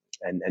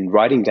 and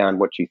writing down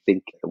what you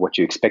think, what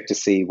you expect to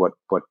see, what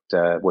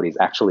is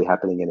actually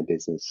happening in a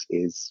business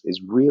is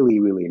really,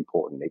 really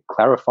important. It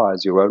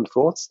clarifies your own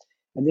thoughts,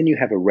 and then you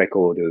have a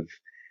record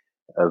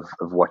of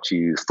what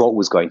you thought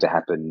was going to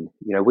happen.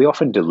 We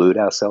often delude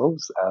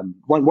ourselves.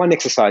 One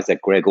exercise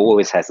that Greg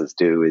always has us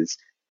do is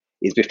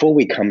before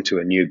we come to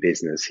a new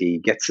business, he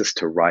gets us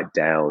to write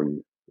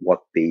down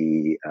what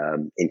the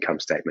income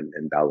statement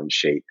and balance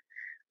sheet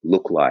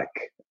look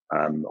like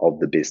of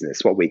the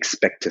business, what we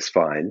expect to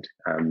find,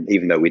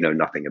 even though we know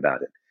nothing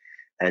about it.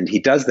 And he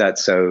does that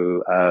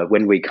so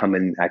when we come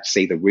and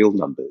actually see the real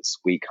numbers,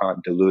 we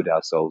can't delude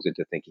ourselves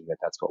into thinking that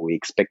that's what we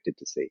expected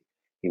to see.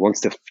 He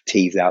wants to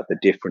tease out the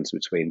difference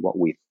between what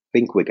we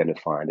think we're going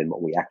to find and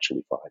what we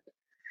actually find.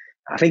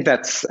 I think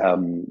that's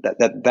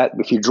that.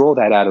 If you draw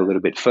that out a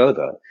little bit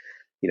further,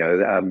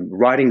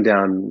 writing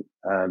down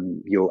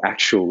your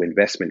actual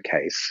investment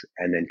case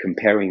and then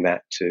comparing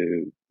that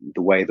to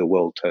the way the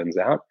world turns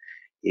out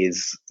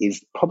is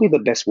probably the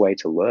best way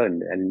to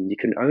learn. And you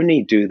can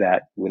only do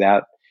that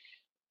without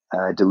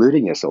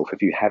deluding yourself.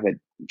 If you have it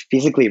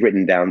physically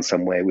written down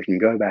somewhere, we can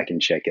go back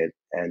and check it.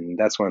 And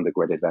that's one of the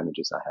great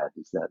advantages I have,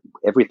 is that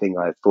everything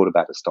I thought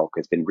about a stock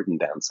has been written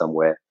down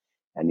somewhere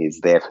and is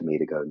there for me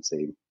to go and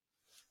see.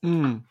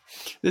 Mm.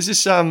 There's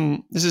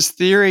this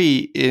theory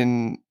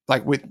in,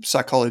 like, with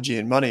psychology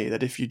and money,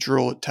 that if you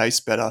drool, it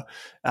tastes better.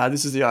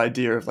 This is the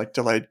idea of, like,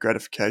 delayed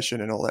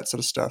gratification and all that sort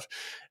of stuff.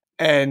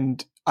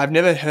 And I've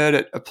never heard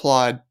it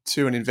applied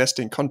to an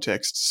investing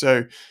context.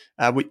 So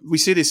we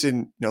see this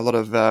in a lot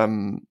of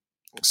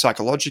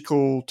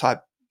psychological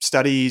type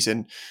studies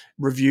and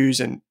reviews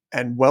and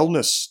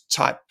wellness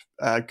type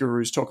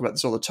gurus talk about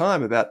this all the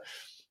time about,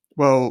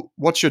 well,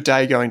 what's your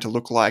day going to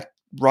look like?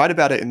 Write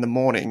about it in the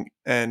morning,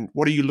 and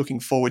what are you looking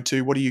forward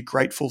to? What are you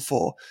grateful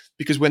for?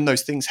 Because when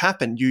those things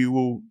happen, you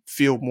will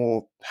feel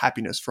more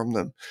happiness from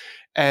them.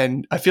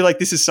 And I feel like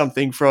this is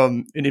something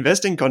from an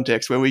investing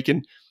context where we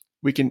can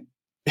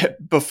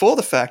before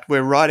the fact,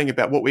 we're writing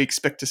about what we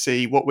expect to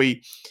see,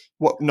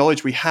 what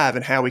knowledge we have,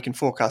 and how we can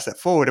forecast that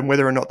forward, and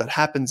whether or not that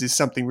happens is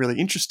something really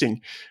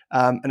interesting.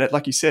 And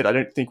like you said, I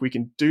don't think we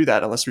can do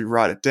that unless we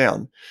write it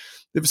down.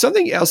 There was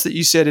something else that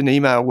you said in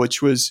email,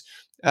 which was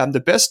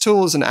the best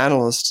tool as an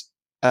analyst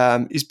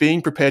is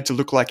being prepared to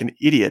look like an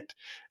idiot.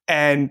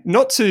 And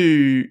not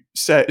to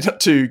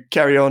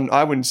carry on,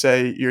 I wouldn't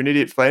say you're an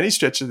idiot by any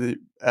stretch of the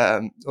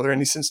or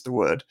any sense of the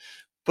word,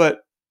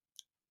 but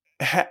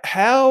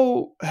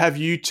how have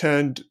you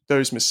turned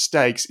those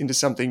mistakes into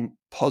something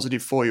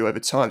positive for you over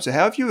time? So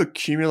how have you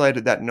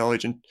accumulated that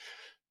knowledge and,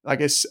 I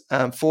guess,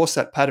 force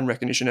that pattern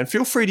recognition? And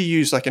feel free to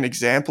use like an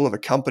example of a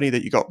company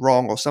that you got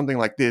wrong or something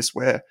like this,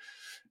 where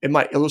it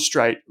might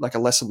illustrate like a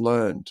lesson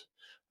learned.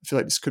 I feel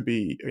like this could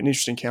be an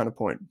interesting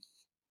counterpoint.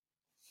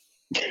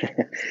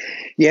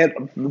 Yeah,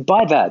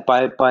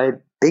 by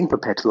being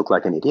prepared to look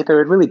like an idiot, there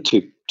are really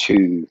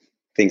two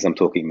things I'm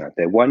talking about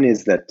there. One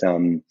is that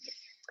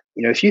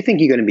if you think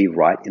you're going to be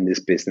right in this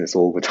business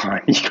all the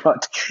time,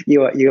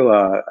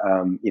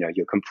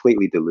 you're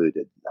completely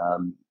deluded.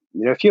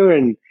 If you're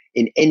in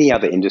any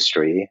other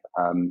industry,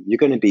 you're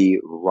going to be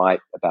right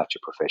about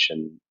your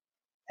profession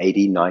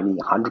 80, 90,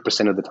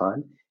 100% of the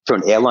time. If you're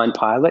an airline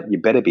pilot, you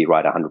better be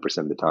right 100%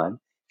 of the time.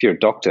 If you're a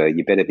doctor,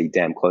 you better be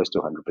damn close to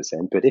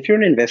 100%. But if you're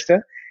an investor,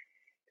 if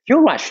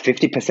you're right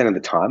 50% of the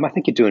time, I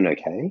think you're doing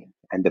okay.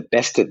 And the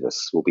best of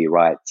us will be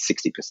right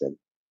 60%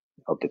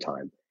 of the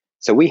time.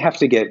 So we have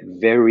to get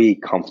very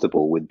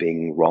comfortable with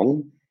being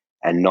wrong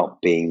and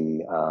not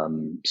being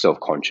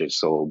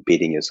self-conscious or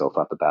beating yourself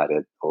up about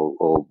it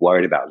or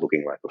worried about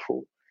looking like a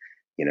fool.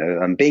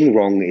 Being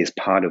wrong is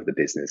part of the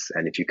business.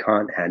 And if you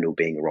can't handle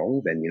being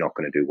wrong, then you're not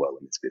going to do well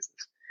in this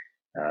business.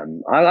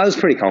 I was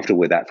pretty comfortable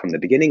with that from the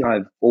beginning.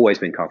 I've always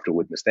been comfortable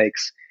with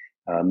mistakes.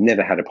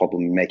 Never had a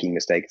problem making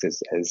mistakes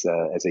as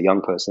a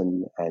young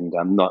person, and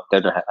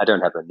I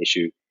don't have an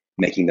issue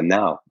making them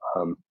now.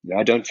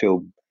 I don't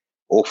feel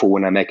awful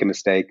when I make a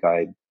mistake.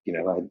 I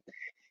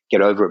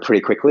get over it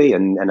pretty quickly,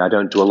 and I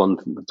don't dwell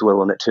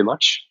on it too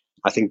much.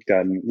 I think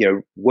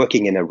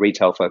working in a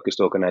retail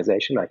focused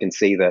organization, I can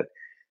see that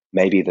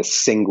maybe the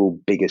single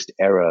biggest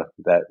error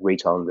that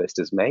retail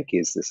investors make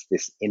is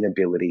this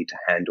inability to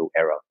handle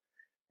error.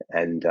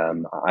 And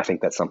I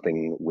think that's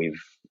something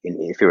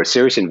if you're a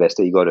serious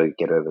investor, you got to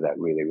get over that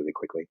really, really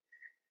quickly.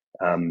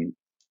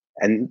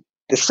 And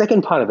the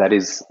second part of that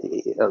is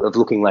of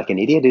looking like an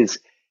idiot is,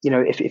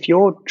 if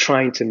you're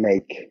trying to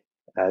make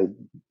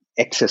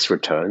excess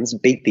returns,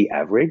 beat the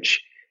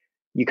average,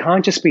 you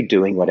can't just be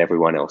doing what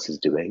everyone else is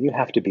doing. You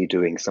have to be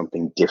doing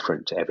something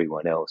different to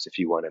everyone else if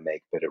you want to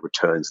make better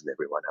returns than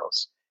everyone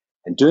else.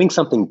 And doing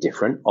something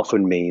different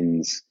often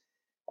means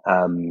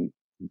being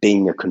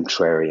a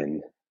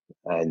contrarian.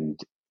 And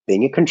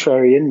being a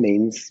contrarian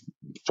means,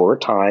 for a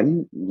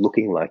time,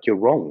 looking like you're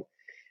wrong.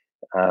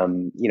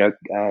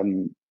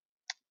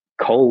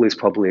 Coal is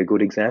probably a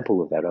good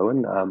example of that,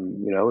 Owen.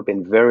 I've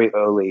been very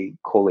early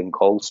calling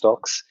coal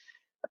stocks.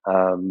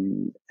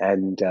 I'd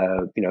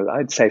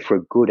say for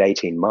a good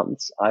 18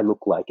 months, I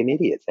looked like an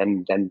idiot.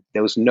 And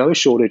there was no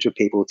shortage of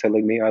people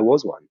telling me I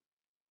was one.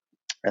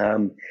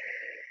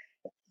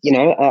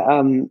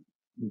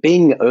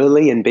 Being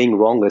early and being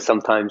wrong are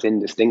sometimes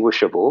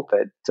indistinguishable,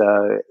 but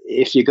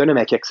if you're going to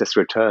make excess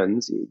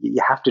returns,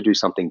 you have to do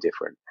something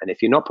different. And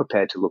if you're not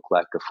prepared to look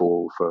like a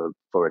fool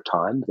for a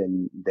time,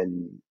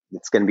 then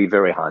it's going to be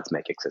very hard to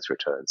make excess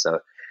returns. So,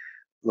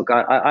 look,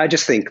 I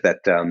just think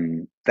that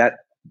that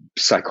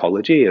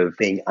psychology of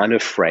being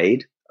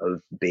unafraid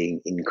of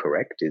being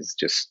incorrect is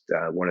just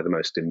one of the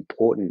most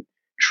important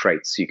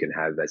traits you can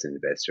have as an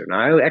investor. And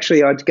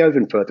I'd go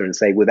even further and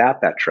say,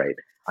 without that trait,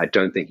 I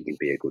don't think you can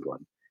be a good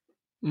one.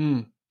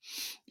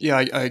 Yeah,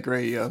 I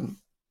agree. I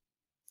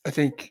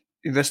think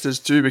investors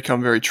do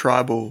become very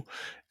tribal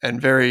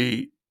and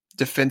very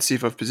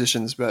defensive of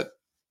positions, but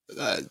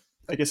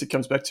I guess it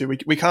comes back to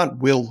we can't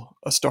will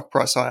a stock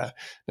price higher,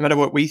 no matter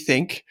what we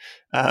think,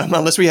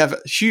 unless we have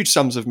huge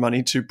sums of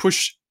money to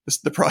push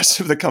the price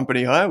of the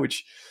company higher,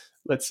 which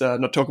let's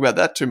not talk about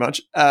that too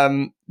much.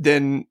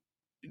 Then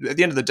at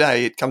the end of the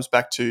day, it comes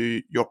back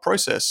to your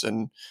process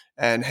and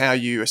how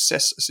you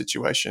assess a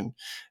situation,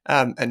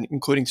 and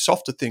including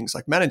softer things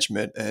like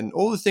management and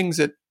all the things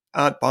that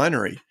aren't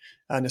binary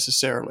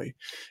necessarily.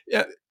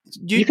 Yeah,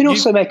 you can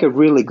also make a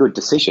really good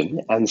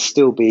decision and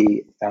still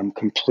be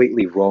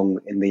completely wrong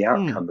in the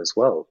outcome as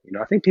well.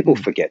 I think people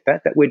forget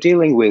that we're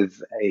dealing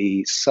with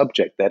a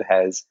subject that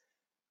has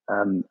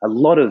a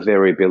lot of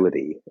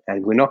variability,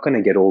 and we're not going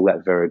to get all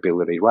that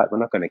variability right. We're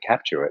not going to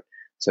capture it.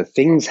 So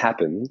things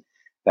happen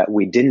that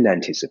we didn't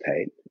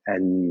anticipate,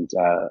 and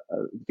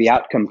the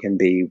outcome can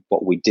be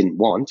what we didn't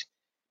want.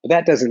 But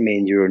that doesn't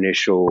mean your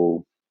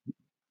initial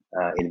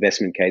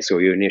investment case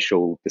or your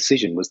initial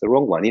decision was the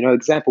wrong one.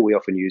 Example we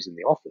often use in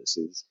the office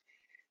is,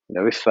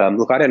 if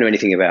look, I don't know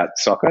anything about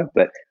soccer,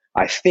 but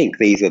I think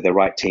these are the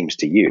right teams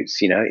to use.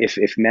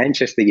 If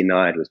Manchester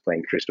United was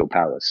playing Crystal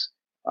Palace,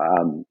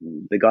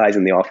 the guys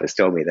in the office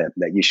tell me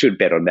that you should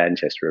bet on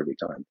Manchester every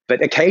time.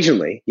 But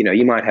occasionally,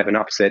 you might have an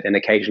upset, and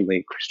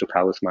occasionally Crystal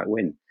Palace might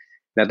win.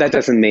 Now, that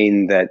doesn't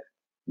mean that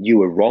you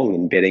were wrong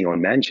in betting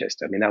on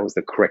Manchester. I mean, that was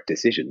the correct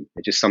decision.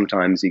 It just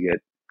sometimes you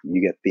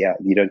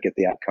don't get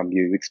the outcome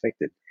you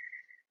expected.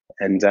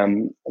 And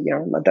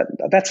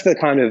that's the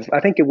kind of,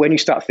 I think when you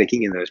start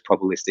thinking in those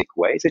probabilistic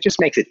ways, it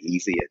just makes it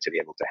easier to be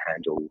able to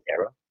handle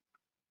error.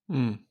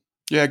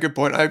 Yeah, good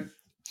point.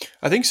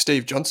 I think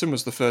Steve Johnson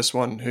was the first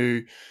one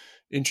who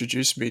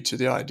introduced me to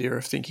the idea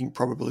of thinking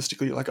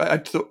probabilistically. Like I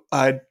thought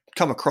I'd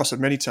come across it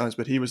many times,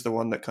 but he was the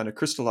one that kind of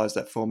crystallized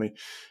that for me.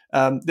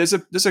 There's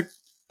a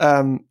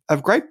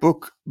great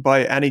book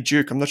by Annie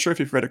Duke. I'm not sure if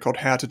you've read it, called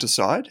How to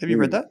Decide. Have you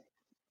read that?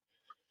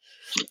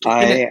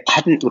 I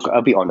hadn't. Look,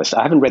 I'll be honest.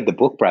 I haven't read the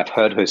book, but I've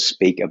heard her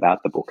speak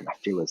about the book, and I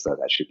feel as though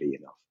that should be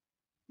enough.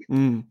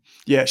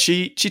 Yeah,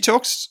 she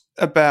talks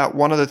about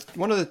one of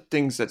the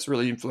things that's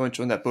really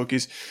influential in that book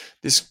is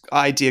this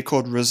idea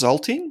called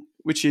resulting,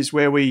 which is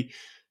where we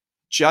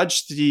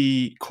judge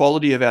the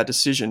quality of our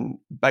decision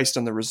based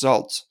on the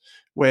results.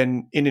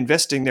 When in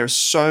investing, there are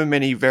so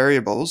many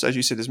variables, as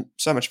you said, there's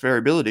so much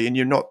variability, and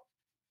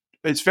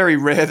it's very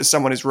rare that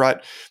someone is right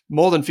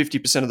more than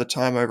 50% of the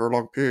time over a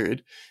long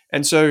period.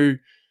 And so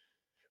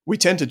we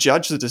tend to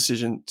judge the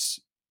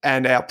decisions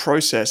and our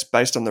process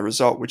based on the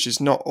result, which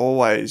is not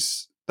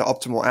always the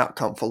optimal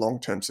outcome for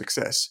long-term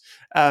success.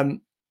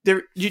 You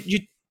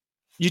did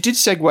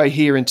segue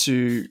here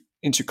into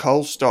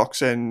coal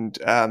stocks and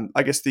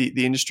I guess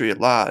the industry at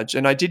large.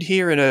 And I did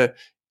hear in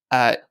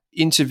a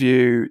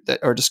interview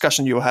or a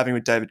discussion you were having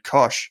with David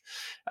Koch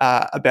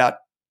about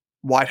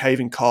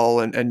Whitehaven Coal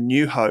and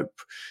New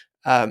Hope.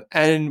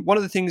 And one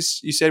of the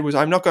things you said was,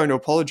 I'm not going to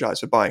apologize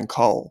for buying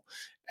coal.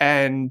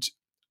 And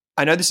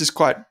I know this is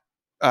quite,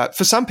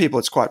 for some people,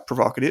 it's quite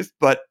provocative,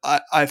 but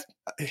I've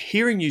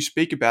hearing you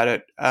speak about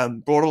it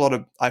brought a lot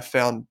of, I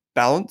found,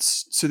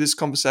 balance to this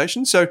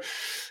conversation. So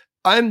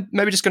I'm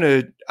maybe just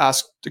going to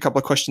ask a couple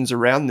of questions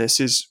around this.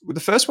 The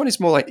first one is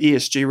more like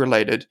ESG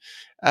related.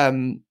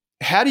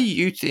 How do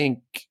you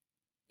think,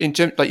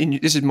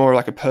 this is more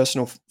like a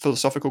personal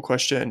philosophical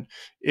question,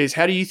 is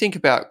how do you think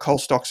about coal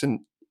stocks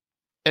and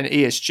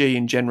ESG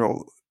in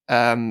general,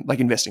 like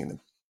investing in them?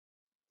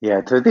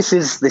 Yeah, so this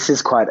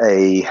is quite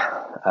a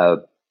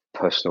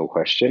personal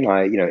question.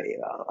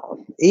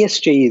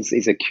 ESG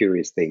is a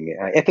curious thing.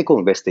 Ethical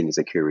investing is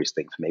a curious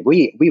thing for me.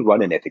 We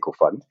run an ethical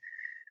fund,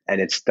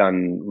 and it's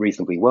done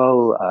reasonably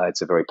well.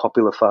 It's a very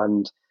popular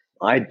fund.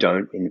 I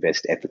don't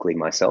invest ethically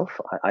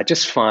myself. I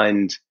just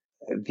find,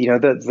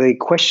 the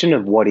question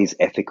of what is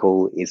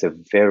ethical is a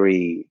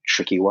very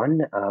tricky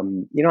one.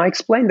 I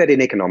explained that in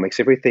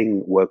economics,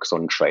 everything works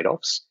on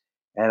trade-offs.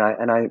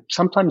 And I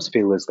sometimes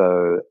feel as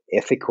though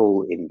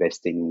ethical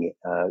investing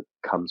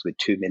comes with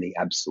too many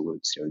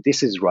absolutes.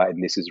 This is right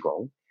and this is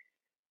wrong.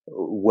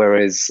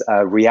 Whereas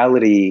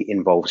reality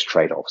involves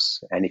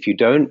trade-offs. And if you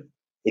don't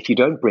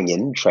bring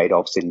in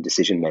trade-offs in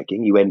decision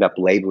making, you end up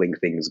labeling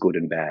things good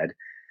and bad.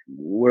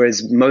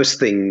 Whereas most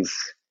things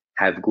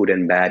have good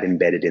and bad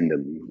embedded in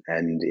them.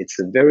 And it's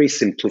a very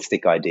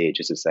simplistic idea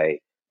just to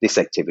say this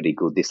activity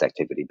good, this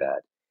activity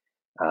bad.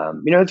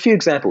 A few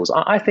examples.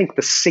 I think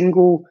the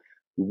single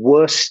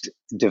worst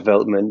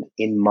development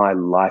in my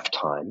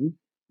lifetime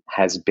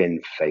has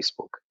been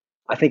Facebook.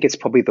 I think it's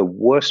probably the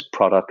worst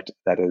product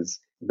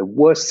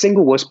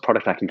single worst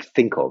product I can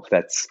think of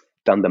that's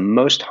done the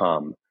most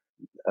harm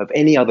of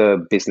any other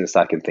business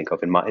I can think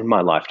of in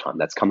my lifetime,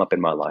 that's come up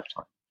in my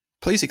lifetime.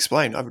 Please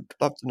explain. I would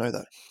love to know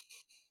that.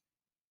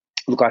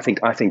 Look, I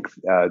think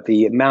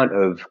the amount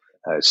of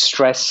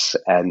stress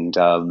and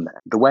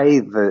the way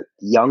that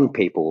young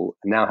people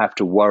now have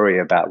to worry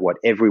about what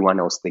everyone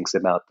else thinks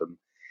about them.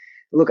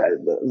 Look,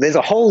 there's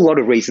a whole lot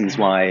of reasons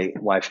why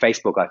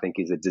Facebook, I think,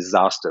 is a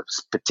disaster,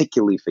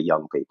 particularly for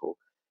young people.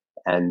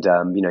 And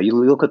you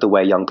look at the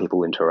way young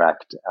people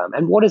interact,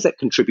 and what does that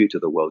contribute to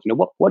the world?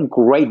 What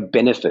great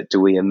benefit do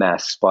we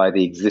amass by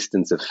the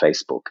existence of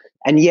Facebook?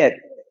 And yet,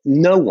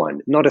 no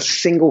one, not a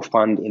single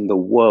fund in the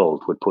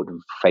world, would put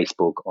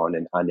Facebook on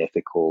an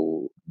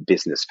unethical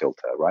business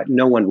filter, right?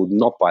 No one would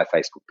not buy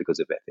Facebook because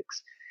of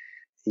ethics.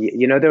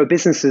 There are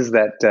businesses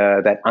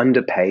that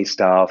underpay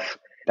staff,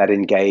 that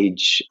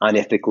engage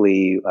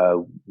unethically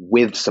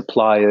with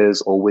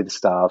suppliers or with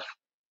staff.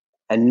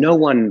 And no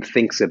one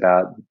thinks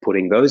about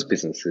putting those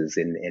businesses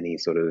in any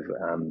sort of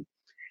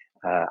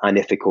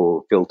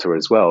unethical filter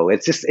as well.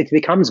 It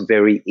becomes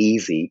very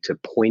easy to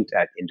point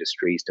at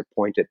industries, to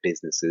point at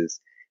businesses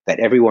that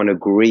everyone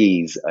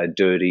agrees are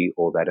dirty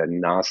or that are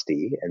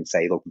nasty and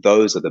say, look,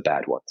 those are the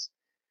bad ones.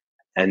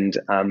 And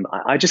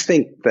I just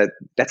think that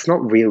that's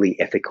not really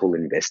ethical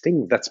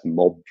investing. That's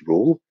mob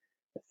rule.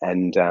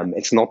 And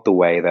it's not the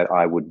way that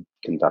I would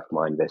conduct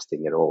my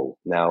investing at all.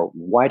 Now,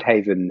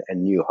 Whitehaven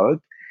and New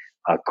Hope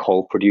are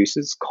coal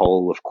producers.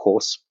 Coal, of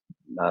course,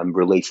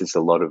 releases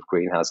a lot of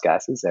greenhouse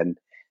gases. And,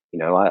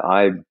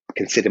 I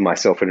consider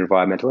myself an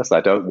environmentalist.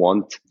 I don't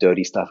want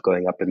dirty stuff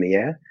going up in the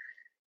air.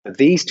 But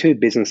these two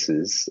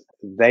businesses,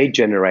 they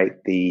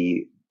generate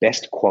the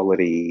best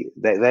quality,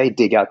 they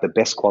dig out the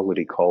best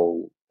quality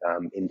coal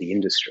in the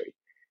industry.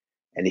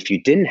 And if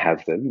you didn't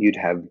have them, you'd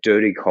have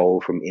dirty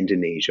coal from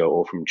Indonesia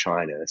or from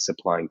China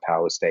supplying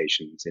power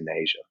stations in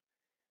Asia.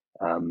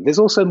 There's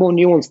also more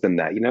nuance than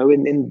that.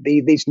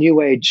 These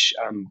new age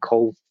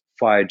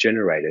coal-fired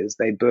generators,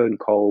 they burn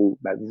coal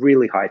at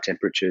really high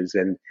temperatures,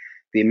 and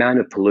the amount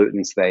of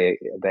pollutants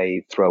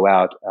they throw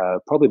out,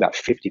 probably about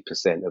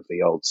 50% of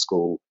the old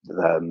school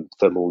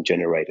thermal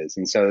generators.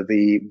 And so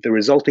the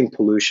resulting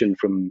pollution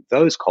from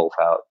those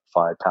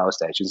coal-fired power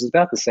stations is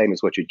about the same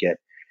as what you'd get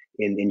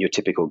in your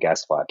typical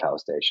gas-fired power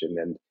station.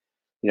 And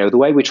the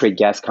way we treat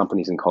gas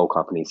companies and coal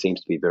companies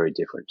seems to be very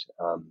different,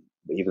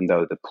 even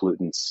though the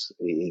pollutants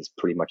is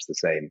pretty much the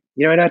same.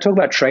 And I talk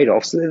about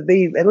trade-offs.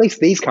 At least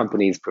these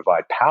companies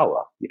provide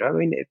power.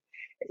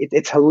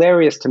 It's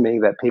hilarious to me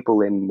that people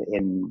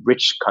in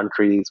rich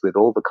countries with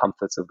all the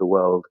comforts of the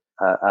world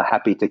are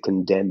happy to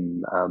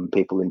condemn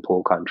people in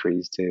poor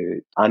countries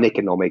to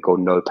uneconomic or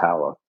no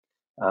power.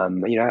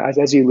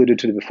 As you alluded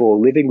to before,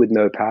 living with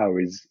no power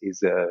is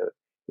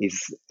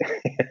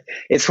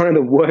it's one of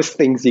the worst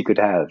things you could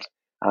have.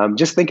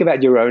 Just think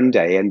about your own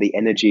day and the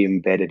energy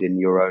embedded in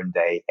your own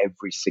day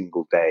every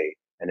single day,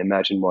 and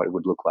imagine what it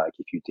would look like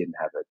if you didn't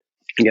have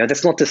it.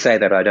 That's not to say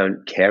that I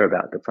don't care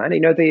about the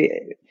planet.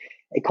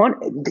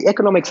 The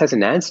economics has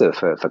an answer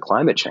for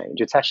climate change.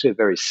 It's actually a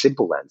very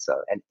simple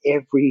answer, and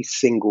every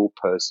single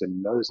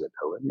person knows it,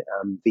 Owen.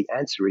 The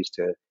answer is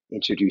to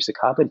introduce a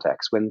carbon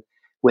tax. When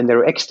there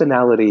are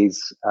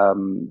externalities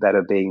that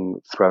are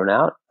being thrown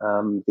out,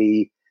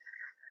 the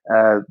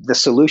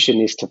solution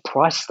is to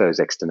price those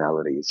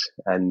externalities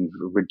and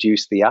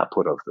reduce the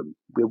output of them.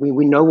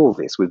 We know all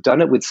this. We've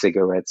done it with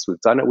cigarettes. We've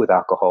done it with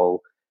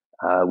alcohol.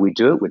 We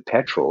do it with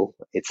petrol.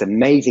 It's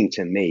amazing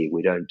to me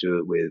we don't do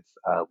it with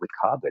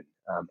carbon.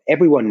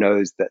 Everyone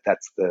knows that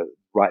that's the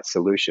right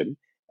solution,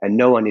 and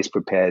no one is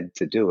prepared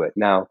to do it.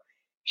 Now,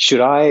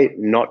 should I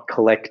not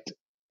collect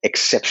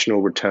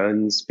exceptional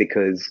returns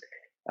because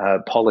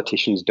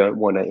politicians don't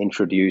want to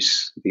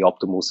introduce the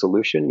optimal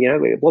solution?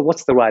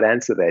 What's the right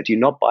answer there? Do you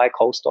not buy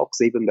coal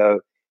stocks even though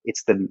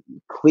it's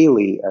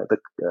clearly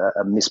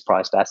a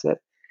mispriced asset?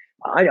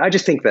 I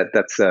just think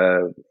that's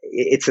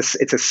it's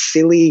a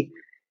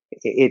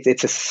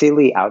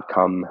silly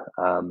outcome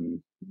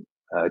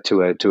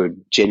to a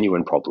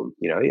genuine problem.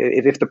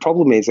 If the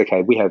problem is,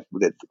 okay,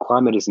 the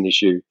climate is an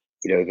issue,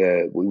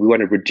 we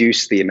want to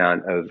reduce the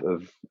amount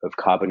of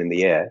carbon in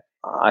the air.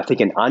 I think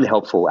an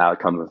unhelpful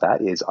outcome of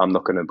that is I'm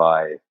not going to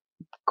buy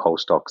coal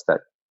stocks that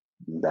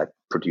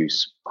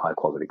produce high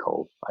quality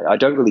coal. I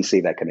don't really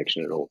see that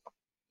connection at all.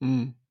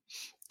 Mm.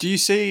 Do you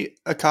see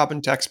a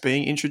carbon tax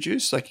being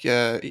introduced? I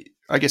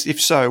guess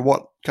if so,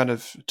 what kind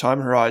of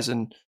time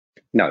horizon?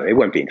 No, it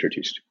won't be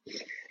introduced.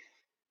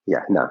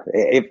 Yeah, no.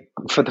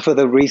 For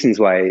the reasons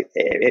why,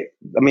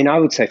 I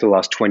would say for the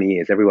last 20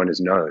 years, everyone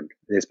has known.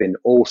 There's been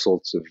all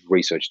sorts of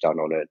research done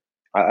on it.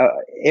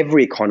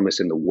 Every economist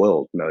in the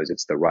world knows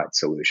it's the right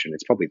solution.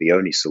 It's probably the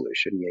only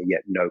solution,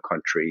 yet no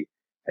country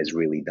has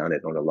really done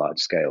it on a large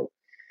scale.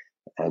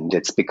 And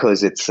it's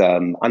because it's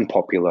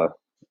unpopular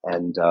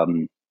and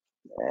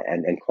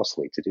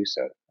costly to do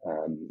so.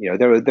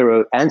 There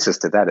are answers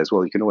to that as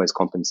well. You can always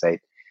compensate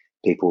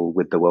people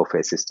with the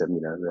welfare system.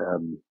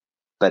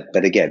 But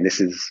again, this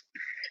is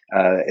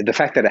the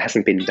fact that it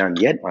hasn't been done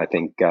yet. I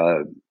think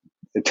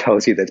it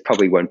tells you that it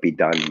probably won't be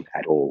done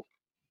at all.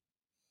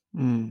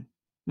 Mm.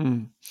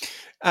 Mm.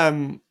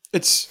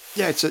 It's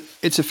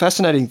a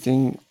fascinating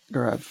thing,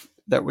 Gaurav,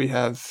 that we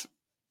have,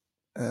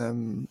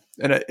 and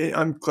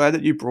I'm glad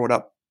that you brought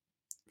up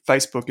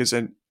Facebook as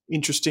an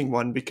interesting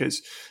one,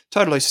 because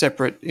totally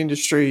separate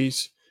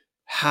industries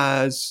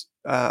has.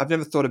 I've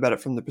never thought about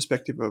it from the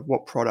perspective of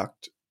what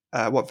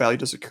value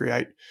does it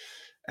create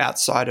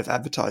outside of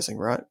advertising,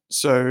 right?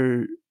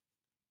 So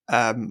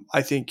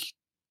I think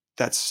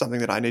that's something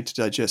that I need to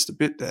digest a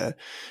bit there.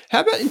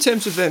 How about in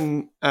terms of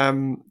then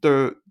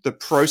the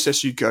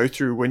process you go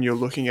through when you're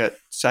looking at,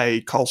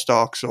 say, coal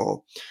stocks,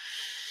 or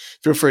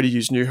feel free to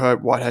use New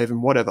Hope,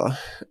 Whitehaven, whatever,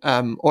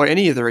 or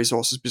any of the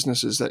resources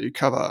businesses that you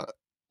cover.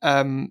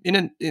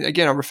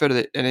 Again, I'll refer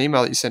to an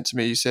email that you sent to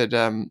me. You said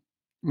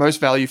most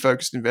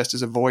value-focused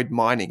investors avoid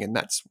mining, and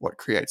that's what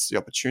creates the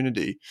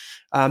opportunity.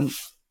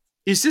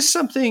 Is this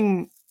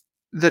something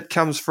that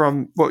comes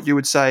from what you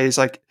would say is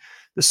like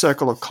the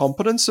circle of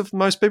competence of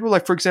most people?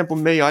 Like, for example,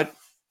 me,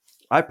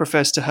 I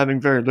profess to having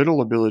very little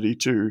ability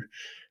to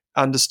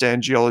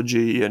understand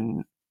geology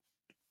and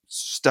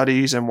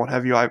studies and what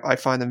have you. I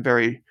find them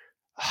very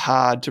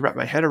hard to wrap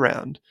my head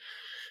around.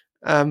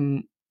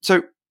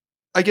 So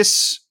I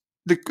guess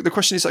the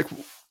question is, like,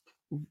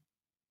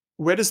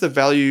 where does the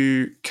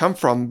value come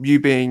from, you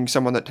being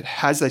someone that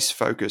has this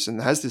focus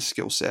and has this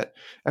skill set,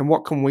 and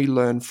what can we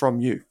learn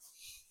from you?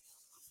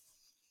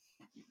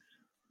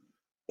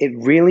 It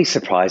really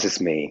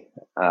surprises me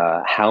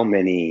how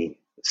many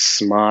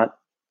smart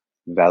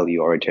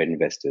value-oriented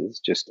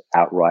investors just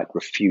outright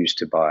refuse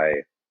to buy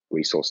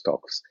resource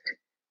stocks.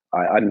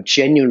 I'm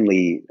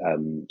genuinely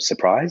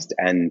surprised,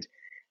 and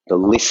the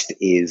list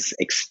is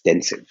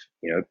extensive.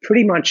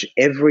 Pretty much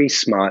every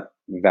smart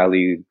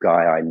value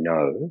guy I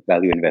know,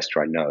 value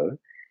investor I know,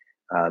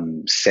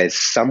 says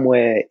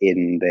somewhere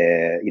in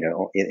their,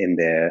 in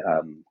their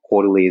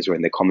quarterlies or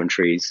in their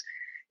commentaries,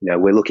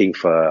 we're looking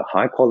for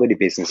high quality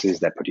businesses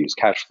that produce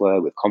cash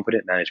flow with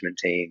competent management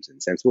teams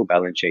and sensible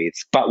balance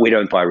sheets, but we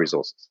don't buy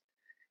resources.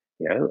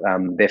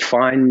 They're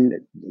fine.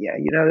 Yeah,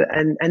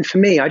 and for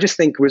me, I just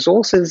think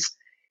resources.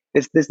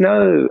 There's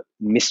no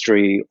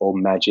mystery or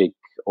magic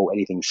or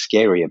anything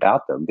scary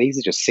about them. These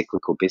are just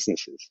cyclical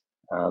businesses,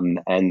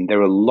 and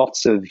there are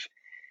lots of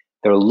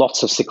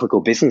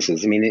cyclical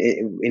businesses. I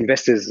mean,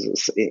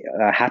 investors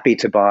are happy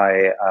to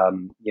buy,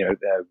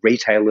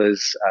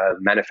 retailers,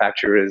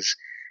 manufacturers,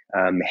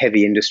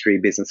 heavy industry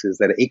businesses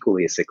that are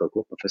equally as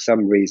cyclical, but for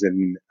some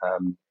reason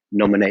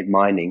nominate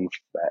mining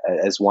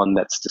as one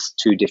that's just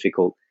too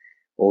difficult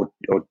or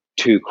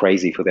too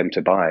crazy for them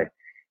to buy.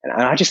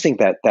 And I just think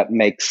that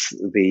makes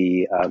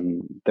the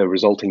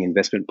resulting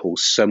investment pool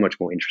so much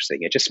more interesting.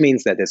 It just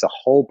means that there's a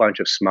whole bunch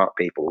of smart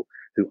people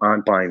who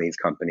aren't buying these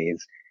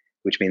companies,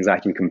 which means I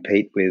can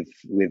compete with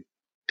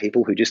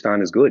people who just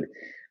aren't as good.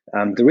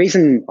 The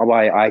reason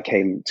why I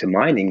came to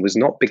mining was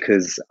not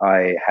because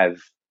I have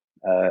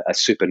a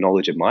super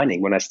knowledge of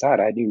mining. When I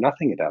started, I knew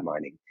nothing about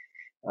mining.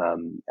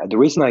 The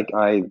reason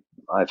I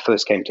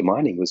first came to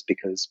mining was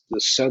because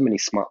there's so many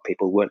smart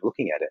people weren't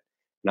looking at it,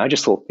 and I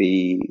just thought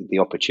the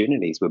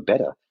opportunities were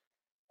better.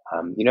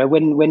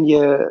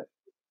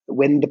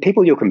 When the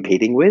people you're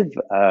competing with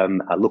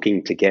are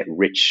looking to get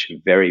rich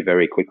very,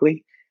 very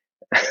quickly,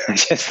 I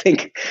just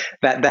think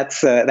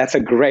that's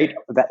exactly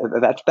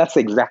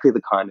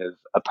the kind of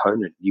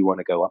opponent you want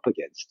to go up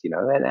against,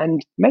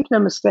 and make no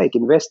mistake,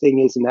 investing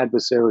is an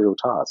adversarial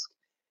task.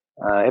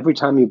 Every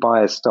time you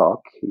buy a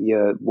stock,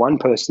 one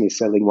person is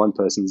selling, one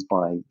person's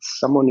buying.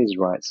 Someone is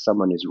right,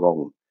 someone is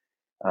wrong.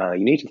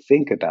 You need to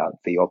think about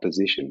the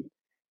opposition,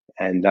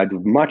 and I'd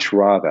much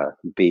rather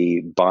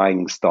be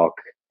buying stock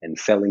and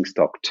selling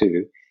stock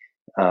too.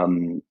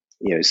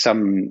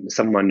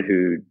 Someone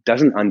who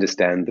doesn't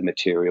understand the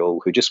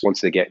material, who just wants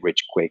to get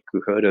rich quick, who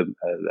heard a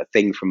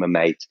thing from a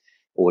mate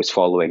or is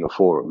following a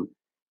forum,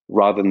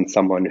 rather than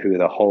someone who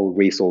with a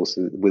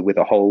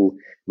whole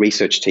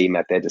research team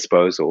at their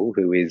disposal,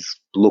 who is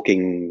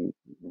looking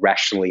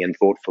rationally and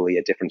thoughtfully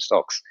at different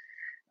stocks.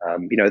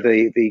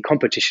 The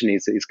competition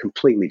is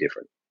completely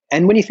different.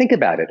 And when you think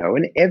about it,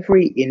 Owen,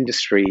 every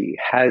industry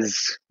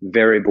has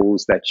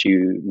variables that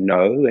you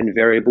know and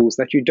variables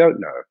that you don't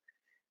know.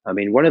 I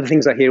mean, one of the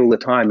things I hear all the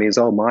time is,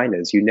 oh,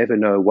 miners, you never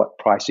know what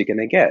price you're going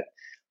to get.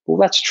 Well,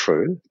 that's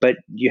true, but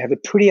you have a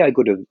pretty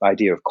good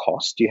idea of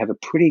cost. You have a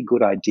pretty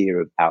good idea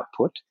of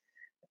output,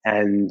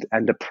 and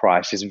the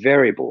price is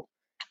variable.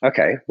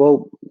 Okay,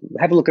 well,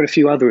 have a look at a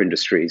few other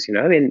industries.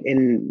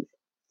 In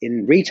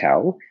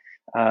retail,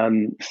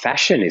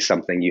 fashion is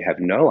something you have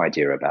no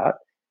idea about,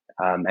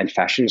 and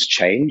fashions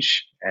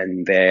change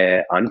and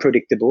they're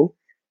unpredictable,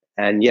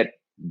 and yet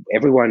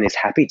everyone is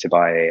happy to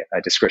buy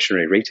a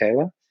discretionary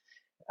retailer.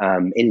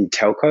 In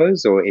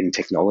telcos or in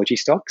technology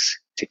stocks,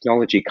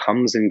 technology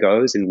comes and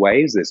goes in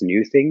waves. There's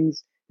new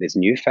things, there's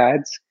new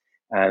fads.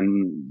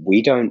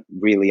 We don't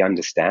really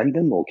understand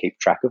them or keep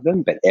track of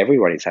them, but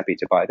everyone is happy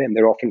to buy them.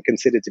 They're often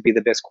considered to be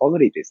the best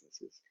quality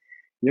businesses.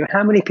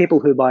 How many people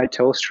who buy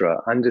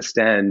Telstra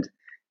understand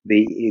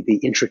the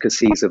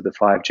intricacies of the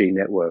 5G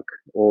network,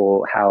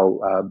 or how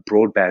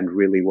broadband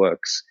really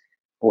works,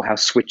 or how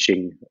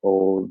switching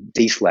or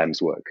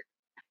DSLAMs work?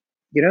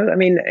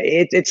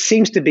 It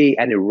seems to be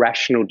an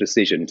irrational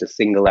decision to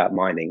single out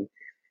mining.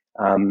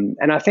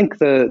 And I think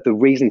the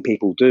reason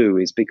people do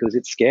is because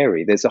it's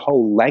scary. There's a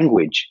whole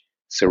language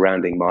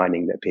surrounding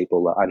mining that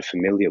people are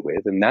unfamiliar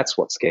with, and that's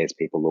what scares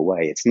people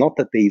away. It's not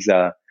that these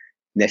are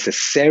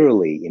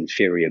necessarily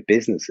inferior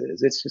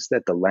businesses. It's just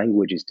that the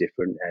language is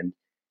different and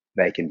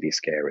they can be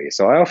scary.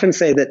 So I often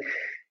say that,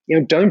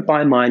 don't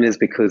buy miners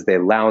because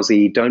they're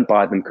lousy. Don't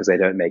buy them because they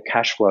don't make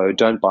cash flow.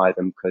 Don't buy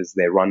them because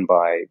they're run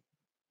by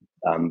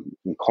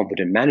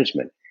incompetent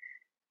management.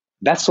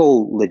 That's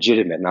all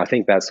legitimate, and I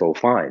think that's all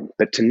fine.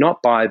 But to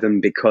not buy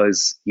them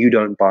because you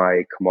don't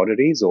buy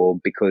commodities or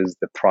because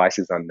the price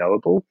is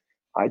unknowable,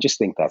 I just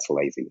think that's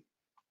lazy.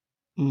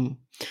 Mm.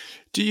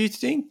 Do you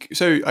think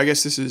so? I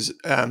guess this is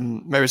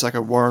maybe it's like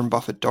a Warren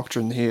Buffett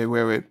doctrine here,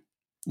 where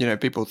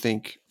people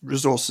think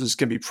resources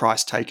can be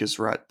price takers,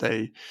 right?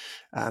 They're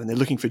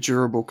looking for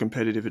durable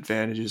competitive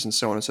advantages and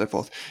so on and so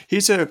forth.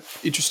 Here's a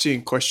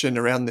interesting question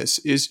around this: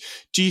 is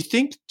do you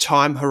think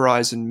time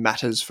horizon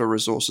matters for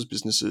resources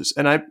businesses?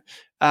 And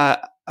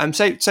I'm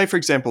say for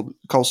example,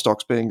 coal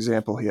stocks being an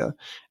example here.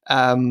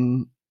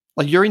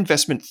 Like your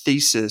investment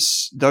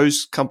thesis,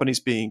 those companies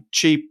being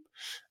cheap.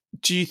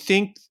 Do you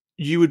think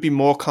you would be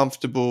more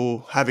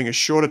comfortable having a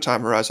shorter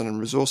time horizon in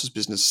resources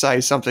business,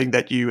 say something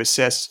that you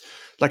assess,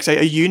 like say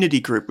a Unity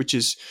Group, which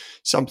is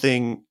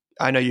something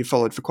I know you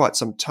followed for quite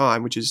some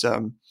time, which is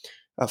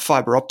a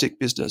fiber optic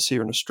business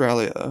here in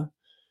Australia.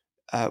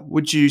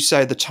 would you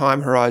say the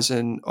time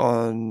horizon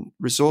on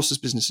resources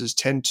businesses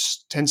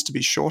tends to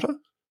be shorter?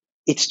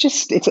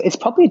 It's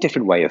probably a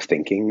different way of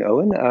thinking,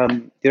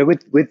 Owen.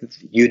 With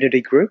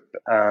Unity Group,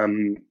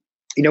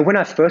 when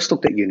I first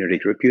looked at Unity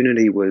Group,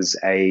 Unity was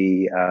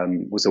a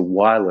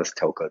wireless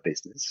telco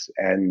business,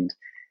 and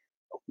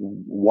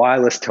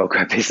wireless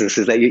telco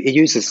businesses it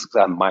uses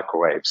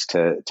microwaves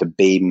to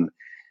beam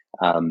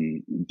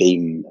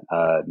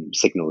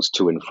signals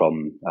to and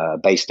from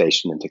base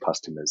station and to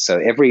customers. So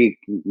every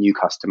new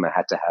customer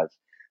had to have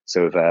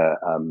sort of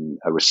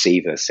a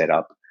receiver set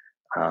up,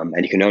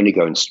 and you can only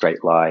go in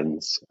straight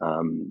lines.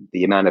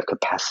 The amount of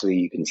capacity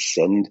you can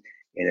send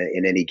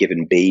in any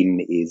given beam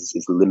is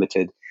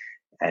limited,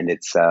 and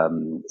it's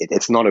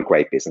not a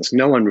great business.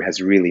 No one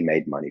has really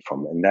made money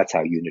from it, and that's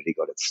how Unity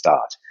got its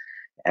start.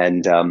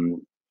 And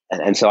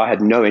so I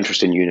had no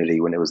interest in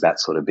Unity when it was that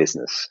sort of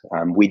business.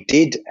 We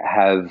did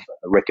have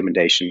a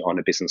recommendation on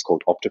a business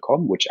called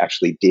Opticom, which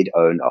actually did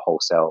own a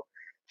wholesale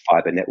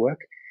fiber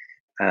network.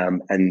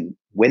 And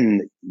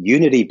when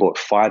Unity bought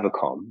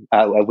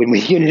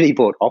Unity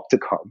bought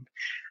Opticom,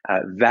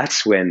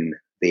 that's when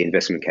the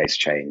investment case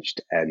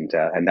changed, and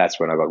that's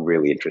when I got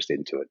really interested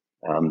into it.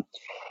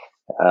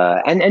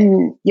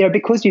 And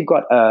because you've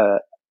got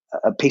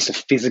a piece of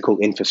physical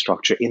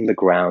infrastructure in the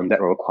ground that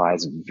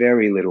requires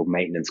very little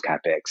maintenance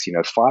capex.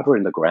 Fiber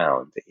in the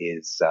ground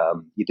is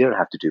you don't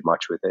have to do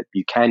much with it.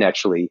 You can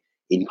actually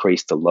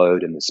increase the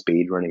load and the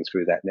speed running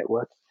through that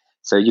network,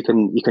 so you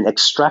can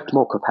extract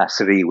more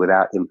capacity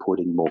without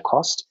importing more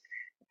cost,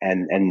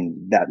 and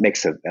that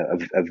makes a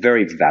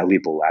very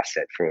valuable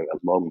asset for a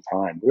long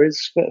time.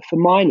 Whereas for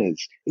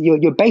miners,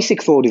 your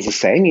basic thought is the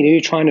same.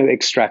 You're trying to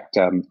extract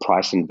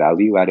price and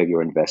value out of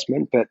your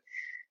investment, but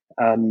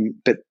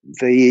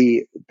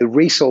the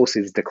resource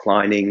is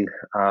declining,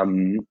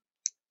 and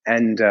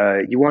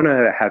you want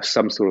to have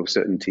some sort of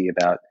certainty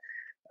about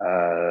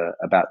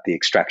the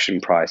extraction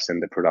price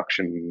and the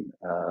production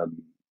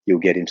you'll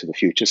get into the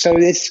future. So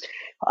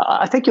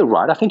I think you're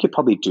right. I think you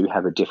probably do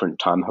have a different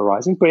time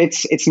horizon, but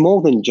it's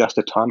more than just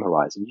a time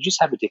horizon. You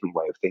just have a different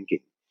way of thinking.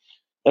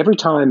 Every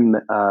time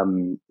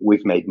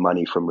we've made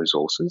money from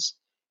resources,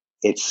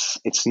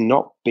 it's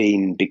not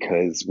been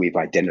because we've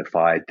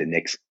identified the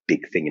next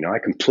big thing. I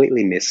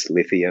completely miss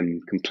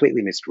lithium,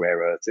 completely missed rare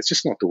earths. It's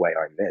just not the way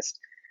I invest.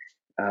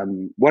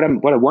 What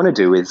I want to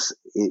do is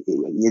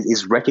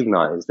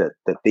recognize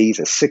that these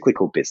are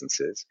cyclical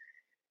businesses,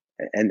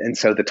 and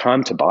so the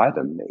time to buy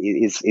them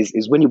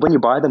is when you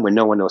buy them when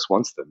no one else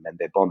wants them and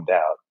they're bombed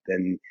out.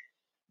 Then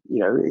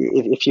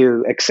if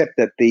you accept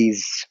that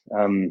these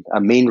are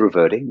mean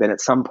reverting, then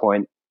at some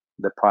point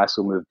the price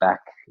will move back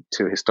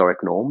to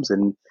historic norms,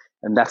 and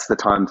that's the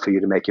time for you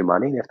to make your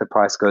money. And if the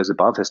price goes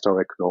above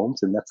historic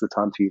norms, then that's the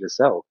time for you to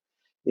sell.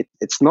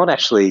 It's not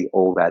actually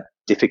all that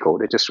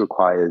difficult. It just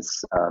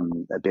requires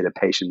a bit of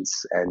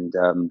patience and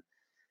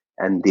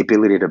the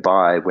ability to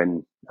buy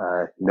when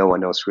no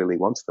one else really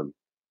wants them.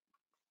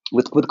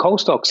 With coal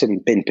stocks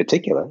in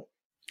particular.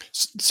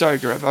 Sorry,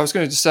 Gaurav. I was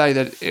going to say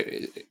that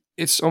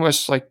it's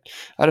almost like,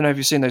 I don't know if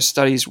you've seen those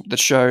studies that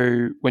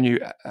show when you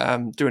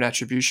do an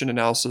attribution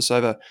analysis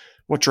over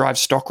what drives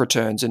stock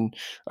returns, and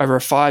over a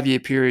 5-year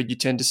period, you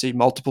tend to see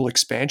multiple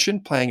expansion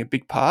playing a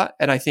big part.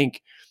 And I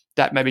think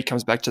that maybe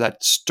comes back to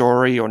that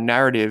story or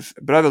narrative,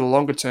 but over the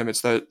longer term,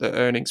 it's the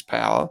earnings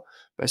power,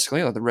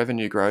 basically, or the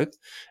revenue growth.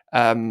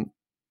 That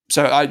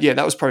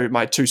was probably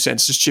my 2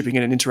 cents, just chipping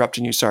in and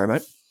interrupting you. Sorry,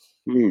 mate.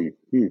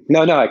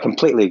 No, I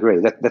completely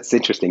agree. That's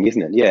interesting,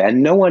 isn't it? Yeah,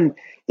 and no one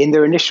in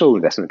their initial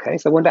investment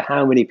case, I wonder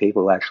how many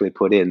people actually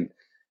put in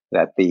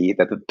that the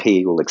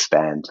P will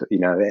expand.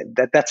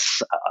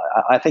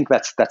 I think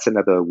that's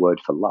another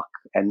word for luck.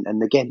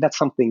 And again, that's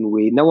something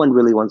no one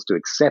really wants to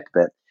accept,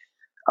 that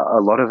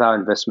a lot of our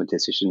investment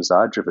decisions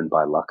are driven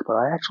by luck, but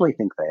I actually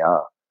think they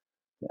are.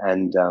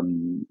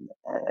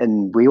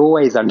 And we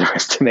always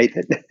underestimate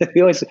it.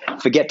 We always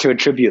forget to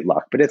attribute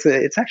luck, but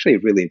it's actually a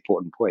really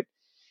important point.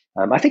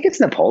 I think it's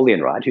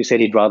Napoleon, right, who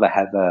said he'd rather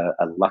have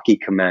a lucky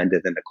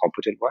commander than a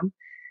competent one.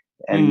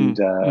 And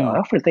I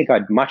often think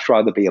I'd much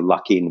rather be a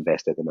lucky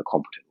investor than a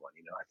competent one.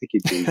 I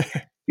think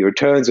your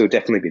returns will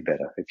definitely be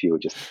better if you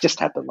just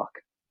had the luck.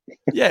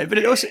 Yeah, but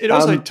it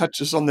also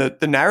touches on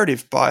the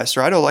narrative bias,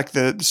 right? Or like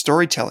the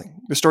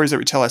storytelling, the stories that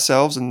we tell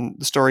ourselves, and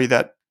the story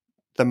that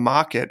the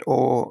market,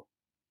 or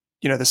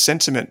the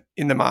sentiment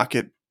in the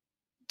market,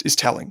 is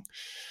telling.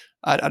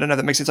 I don't know if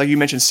that makes sense. Like you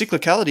mentioned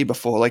cyclicality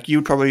before. Like you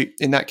would probably,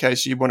 in that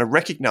case, you want to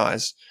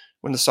recognize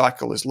when the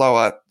cycle is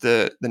lower,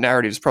 the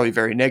narrative is probably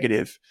very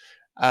negative,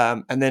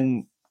 and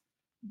then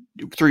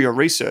through your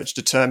research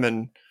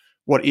determine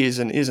what is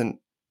and isn't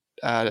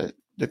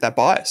that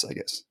bias, I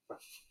guess.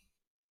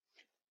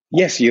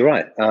 Yes, you're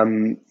right.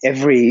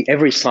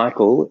 Every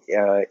cycle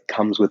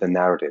comes with a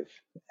narrative,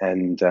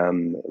 and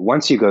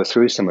once you go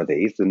through some of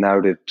these, the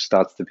narrative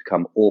starts to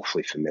become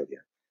awfully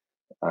familiar.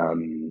 I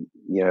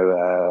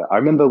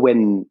remember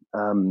when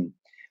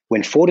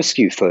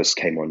Fortescue first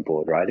came on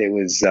board, right? It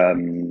was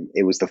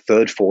the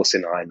third force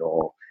in iron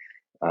ore.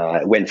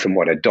 It went from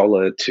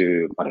 $1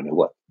 to, I don't know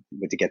what,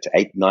 to get to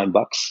 $8,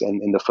 $9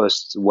 in the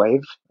first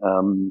wave.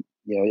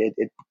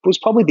 It was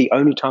probably the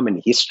only time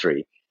in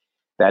history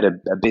that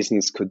a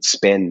business could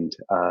spend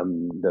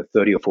the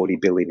 30 or 40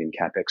 billion in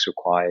capex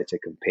required to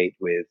compete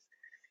with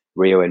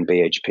Rio and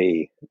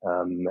BHP.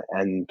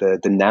 And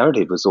the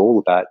narrative was all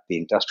about the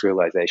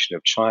industrialization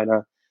of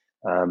China.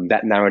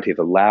 That narrative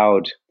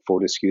allowed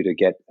Fortescue to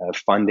get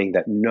funding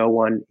that no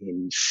one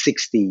in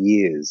 60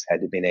 years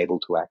had been able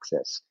to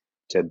access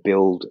to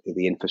build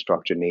the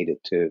infrastructure needed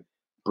to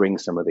bring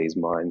some of these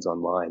mines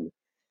online.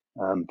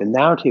 The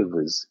narrative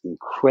was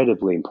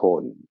incredibly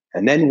important.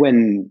 And then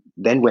when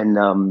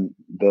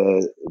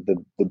the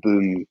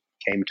boom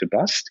came to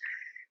bust,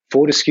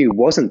 Fortescue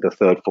wasn't the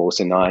third force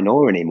in iron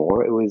ore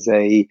anymore. It was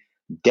a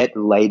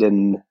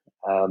debt-laden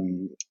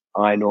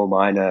iron ore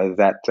miner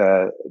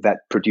that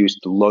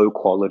produced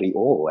low-quality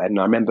ore. And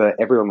I remember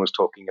everyone was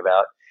talking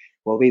about,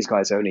 well, these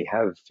guys only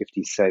have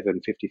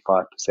 57,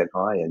 55%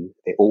 iron.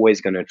 They're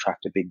always going to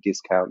attract a big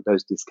discount.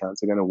 Those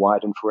discounts are going to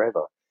widen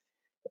forever.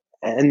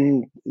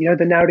 And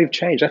the narrative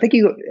changed. I think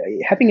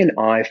having an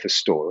eye for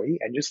story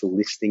and just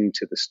listening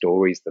to the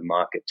stories the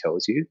market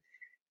tells you,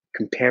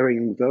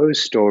 comparing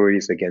those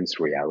stories against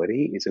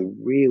reality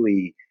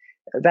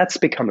that's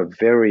become a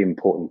very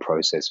important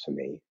process for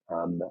me.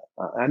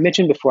 I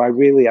mentioned before,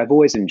 I've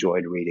always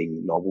enjoyed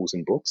reading novels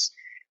and books.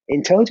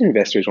 Intelligent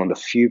Investor is one of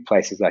the few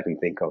places I can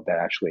think of that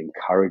actually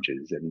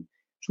encourages and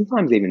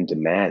sometimes even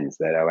demands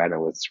that our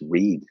analysts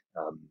read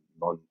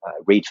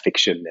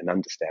fiction and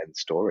understand the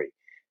story.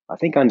 I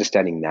think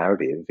understanding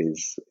narrative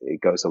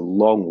it goes a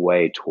long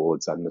way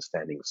towards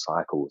understanding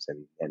cycles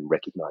and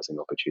recognizing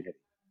opportunity.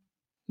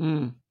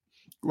 Mm.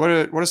 What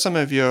are some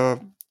of your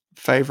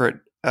favorite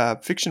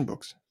fiction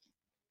books?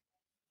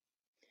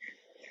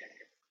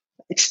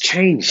 It's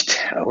changed.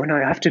 When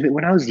I have to admit,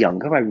 when I was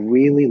younger, I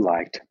really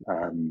liked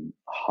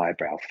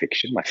highbrow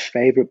fiction. My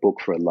favorite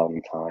book for a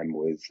long time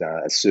was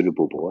A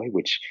Suitable Boy,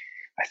 which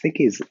I think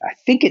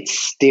it's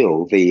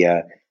still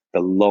the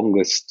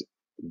longest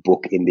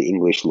book in the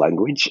English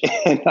language,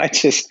 and I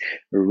just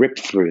ripped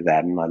through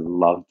that, and I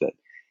loved it.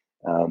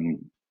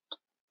 Um,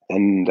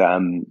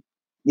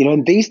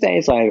 and these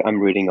days I'm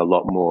reading a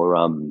lot more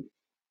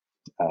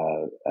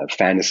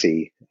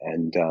fantasy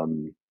and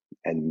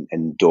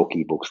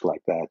dorky books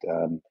like that.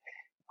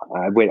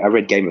 I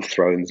read Game of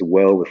Thrones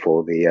well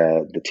before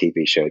the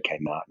TV show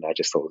came out, and I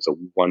just thought it was a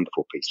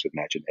wonderful piece of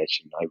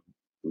imagination. I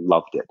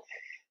loved it,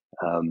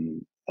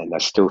 and I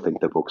still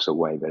think the books are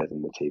way better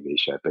than the TV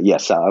show. But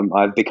yes,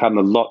 I've become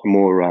a lot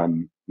more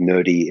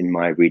nerdy in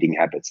my reading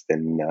habits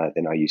than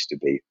I used to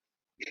be.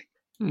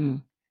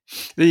 Mm.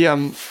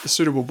 The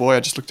Suitable Boy, I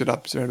just looked it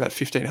up. It's about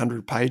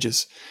 1,500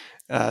 pages.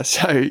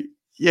 So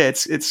yeah,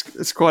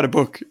 it's quite a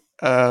book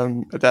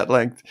at that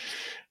length.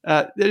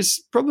 There's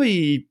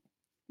probably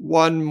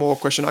one more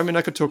question. I mean,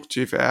 I could talk to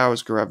you for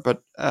hours, Gaurav,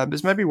 but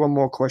there's maybe one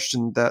more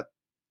question that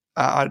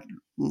I'd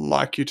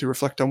like you to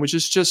reflect on, which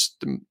is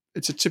just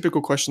it's a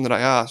typical question that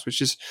I ask,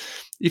 which is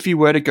if you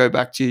were to go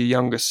back to your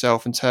younger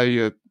self and tell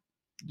your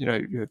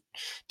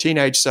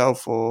teenage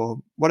self or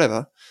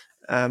whatever,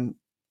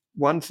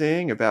 one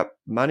thing about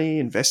money,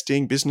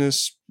 investing,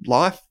 business,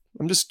 life,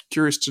 I'm just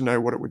curious to know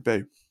what it would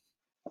be.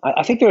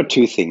 I think there are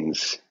two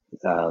things,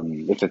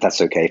 if that's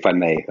okay, if I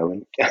may,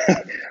 Owen.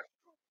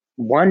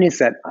 One is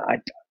that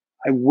I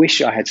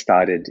wish I had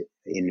started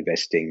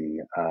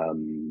investing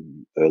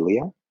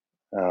earlier.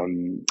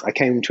 I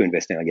came to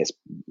investing, I guess,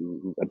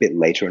 a bit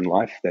later in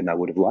life than I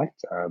would have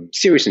liked.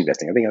 Serious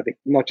investing, I think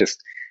not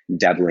just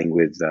dabbling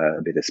with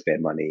a bit of spare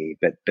money,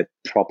 but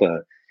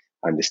proper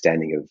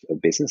understanding of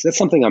business. That's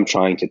something I'm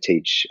trying to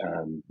teach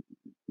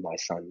my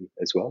son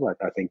as well.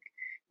 I think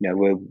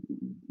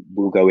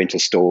we'll go into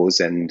stores,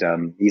 and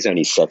he's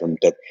only 7,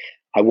 but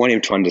I want him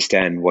to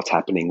understand what's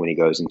happening when he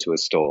goes into a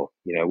store.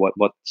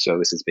 What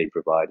service is being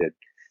provided,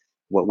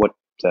 what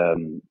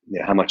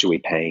how much are we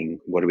paying,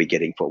 what are we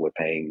getting for what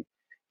we're paying.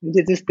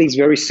 There's these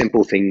very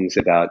simple things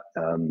about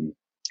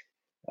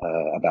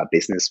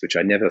business which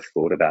I never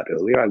thought about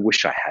earlier. I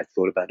wish I had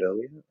thought about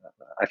earlier.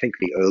 I think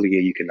the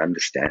earlier you can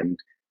understand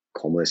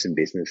commerce and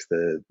business,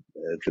 the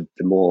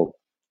more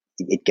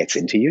it gets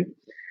into you.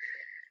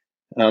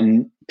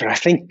 But I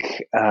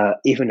think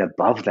even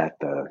above that,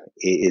 though,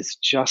 is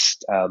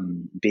just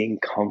being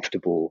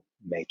comfortable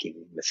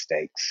making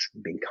mistakes,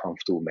 being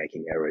comfortable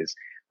making errors.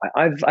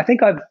 I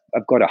think I've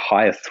got a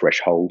higher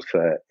threshold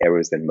for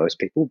errors than most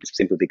people,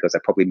 simply because I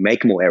probably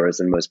make more errors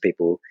than most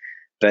people.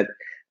 But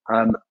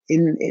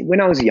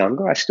when I was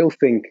younger, I still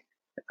think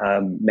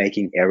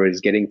making errors,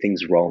 getting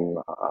things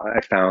wrong,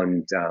 I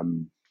found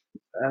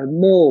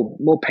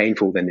more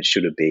painful than it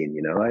should have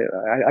been.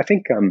 I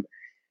think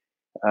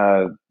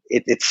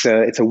it's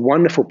a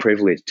wonderful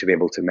privilege to be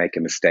able to make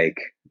a mistake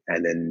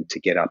and then to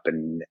get up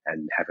and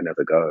have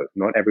another go.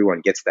 Not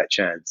everyone gets that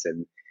chance,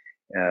 and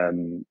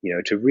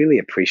to really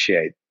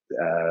appreciate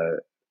the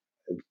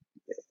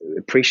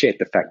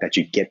fact that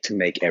you get to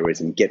make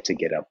errors and get to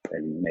get up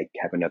and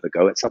have another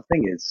go at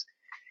something is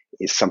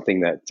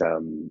something that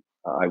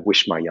I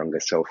wish my younger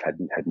self had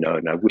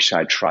known. I wish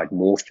I'd tried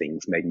more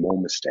things, made more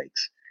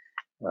mistakes.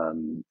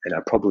 And I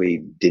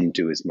probably didn't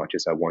do as much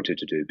as I wanted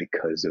to do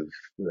because of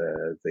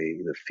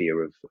the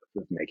fear of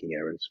making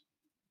errors.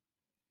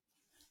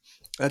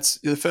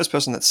 You're the first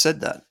person that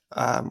said that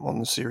on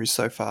the series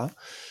so far.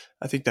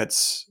 I think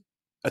that's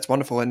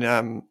wonderful, and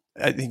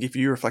I think if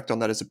you reflect on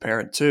that as a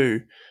parent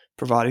too,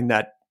 providing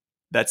that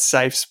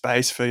safe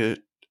space for your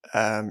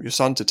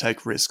son to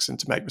take risks and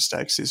to make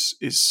mistakes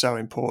is so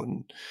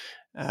important.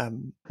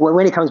 Well,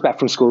 when he comes back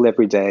from school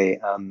every day,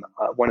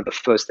 one of the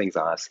first things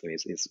I ask him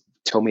is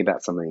tell me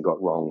about something you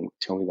got wrong.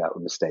 Tell me about a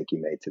mistake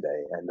you made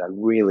today. And I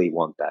really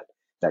want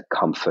that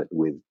comfort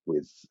with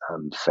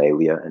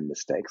failure and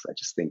mistakes. I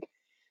just think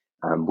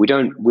we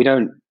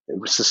don't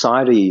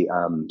society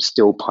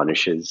still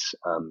punishes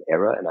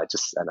error, and I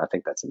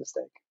think that's a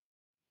mistake.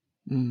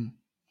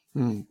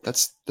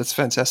 That's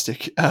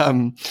fantastic.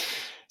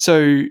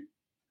 So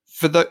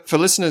for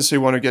listeners who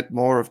want to get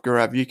more of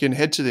Gaurav, you can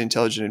head to the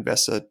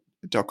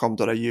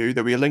intelligentinvestor.com.au.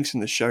 There'll be links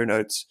in the show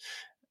notes.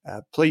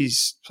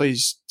 Please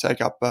take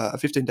up a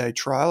 15-day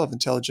trial of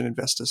Intelligent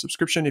Investor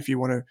subscription if you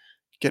want to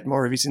get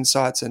more of his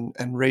insights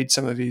and read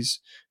some of his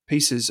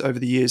pieces over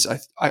the years.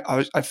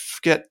 I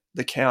forget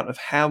the count of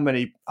how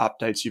many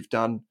updates you've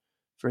done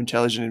for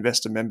Intelligent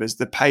Investor members.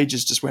 The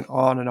pages just went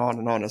on and on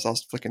and on as I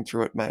was flicking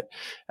through it, mate.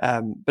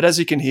 But as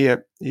you can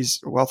hear, he's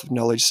a wealth of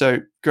knowledge. So,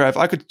 Gaurav,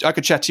 I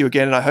could chat to you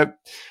again, and I hope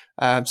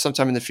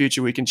sometime in the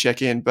future we can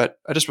check in. But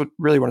I just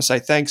really want to say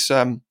thanks.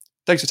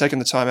 Thanks for taking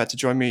the time out to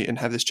join me and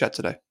have this chat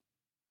today.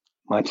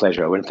 My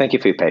pleasure, and thank you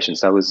for your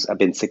patience. I've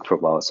been sick for a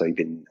while, so you've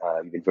been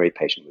very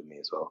patient with me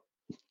as well.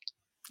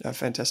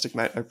 Fantastic,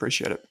 mate. I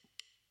appreciate it.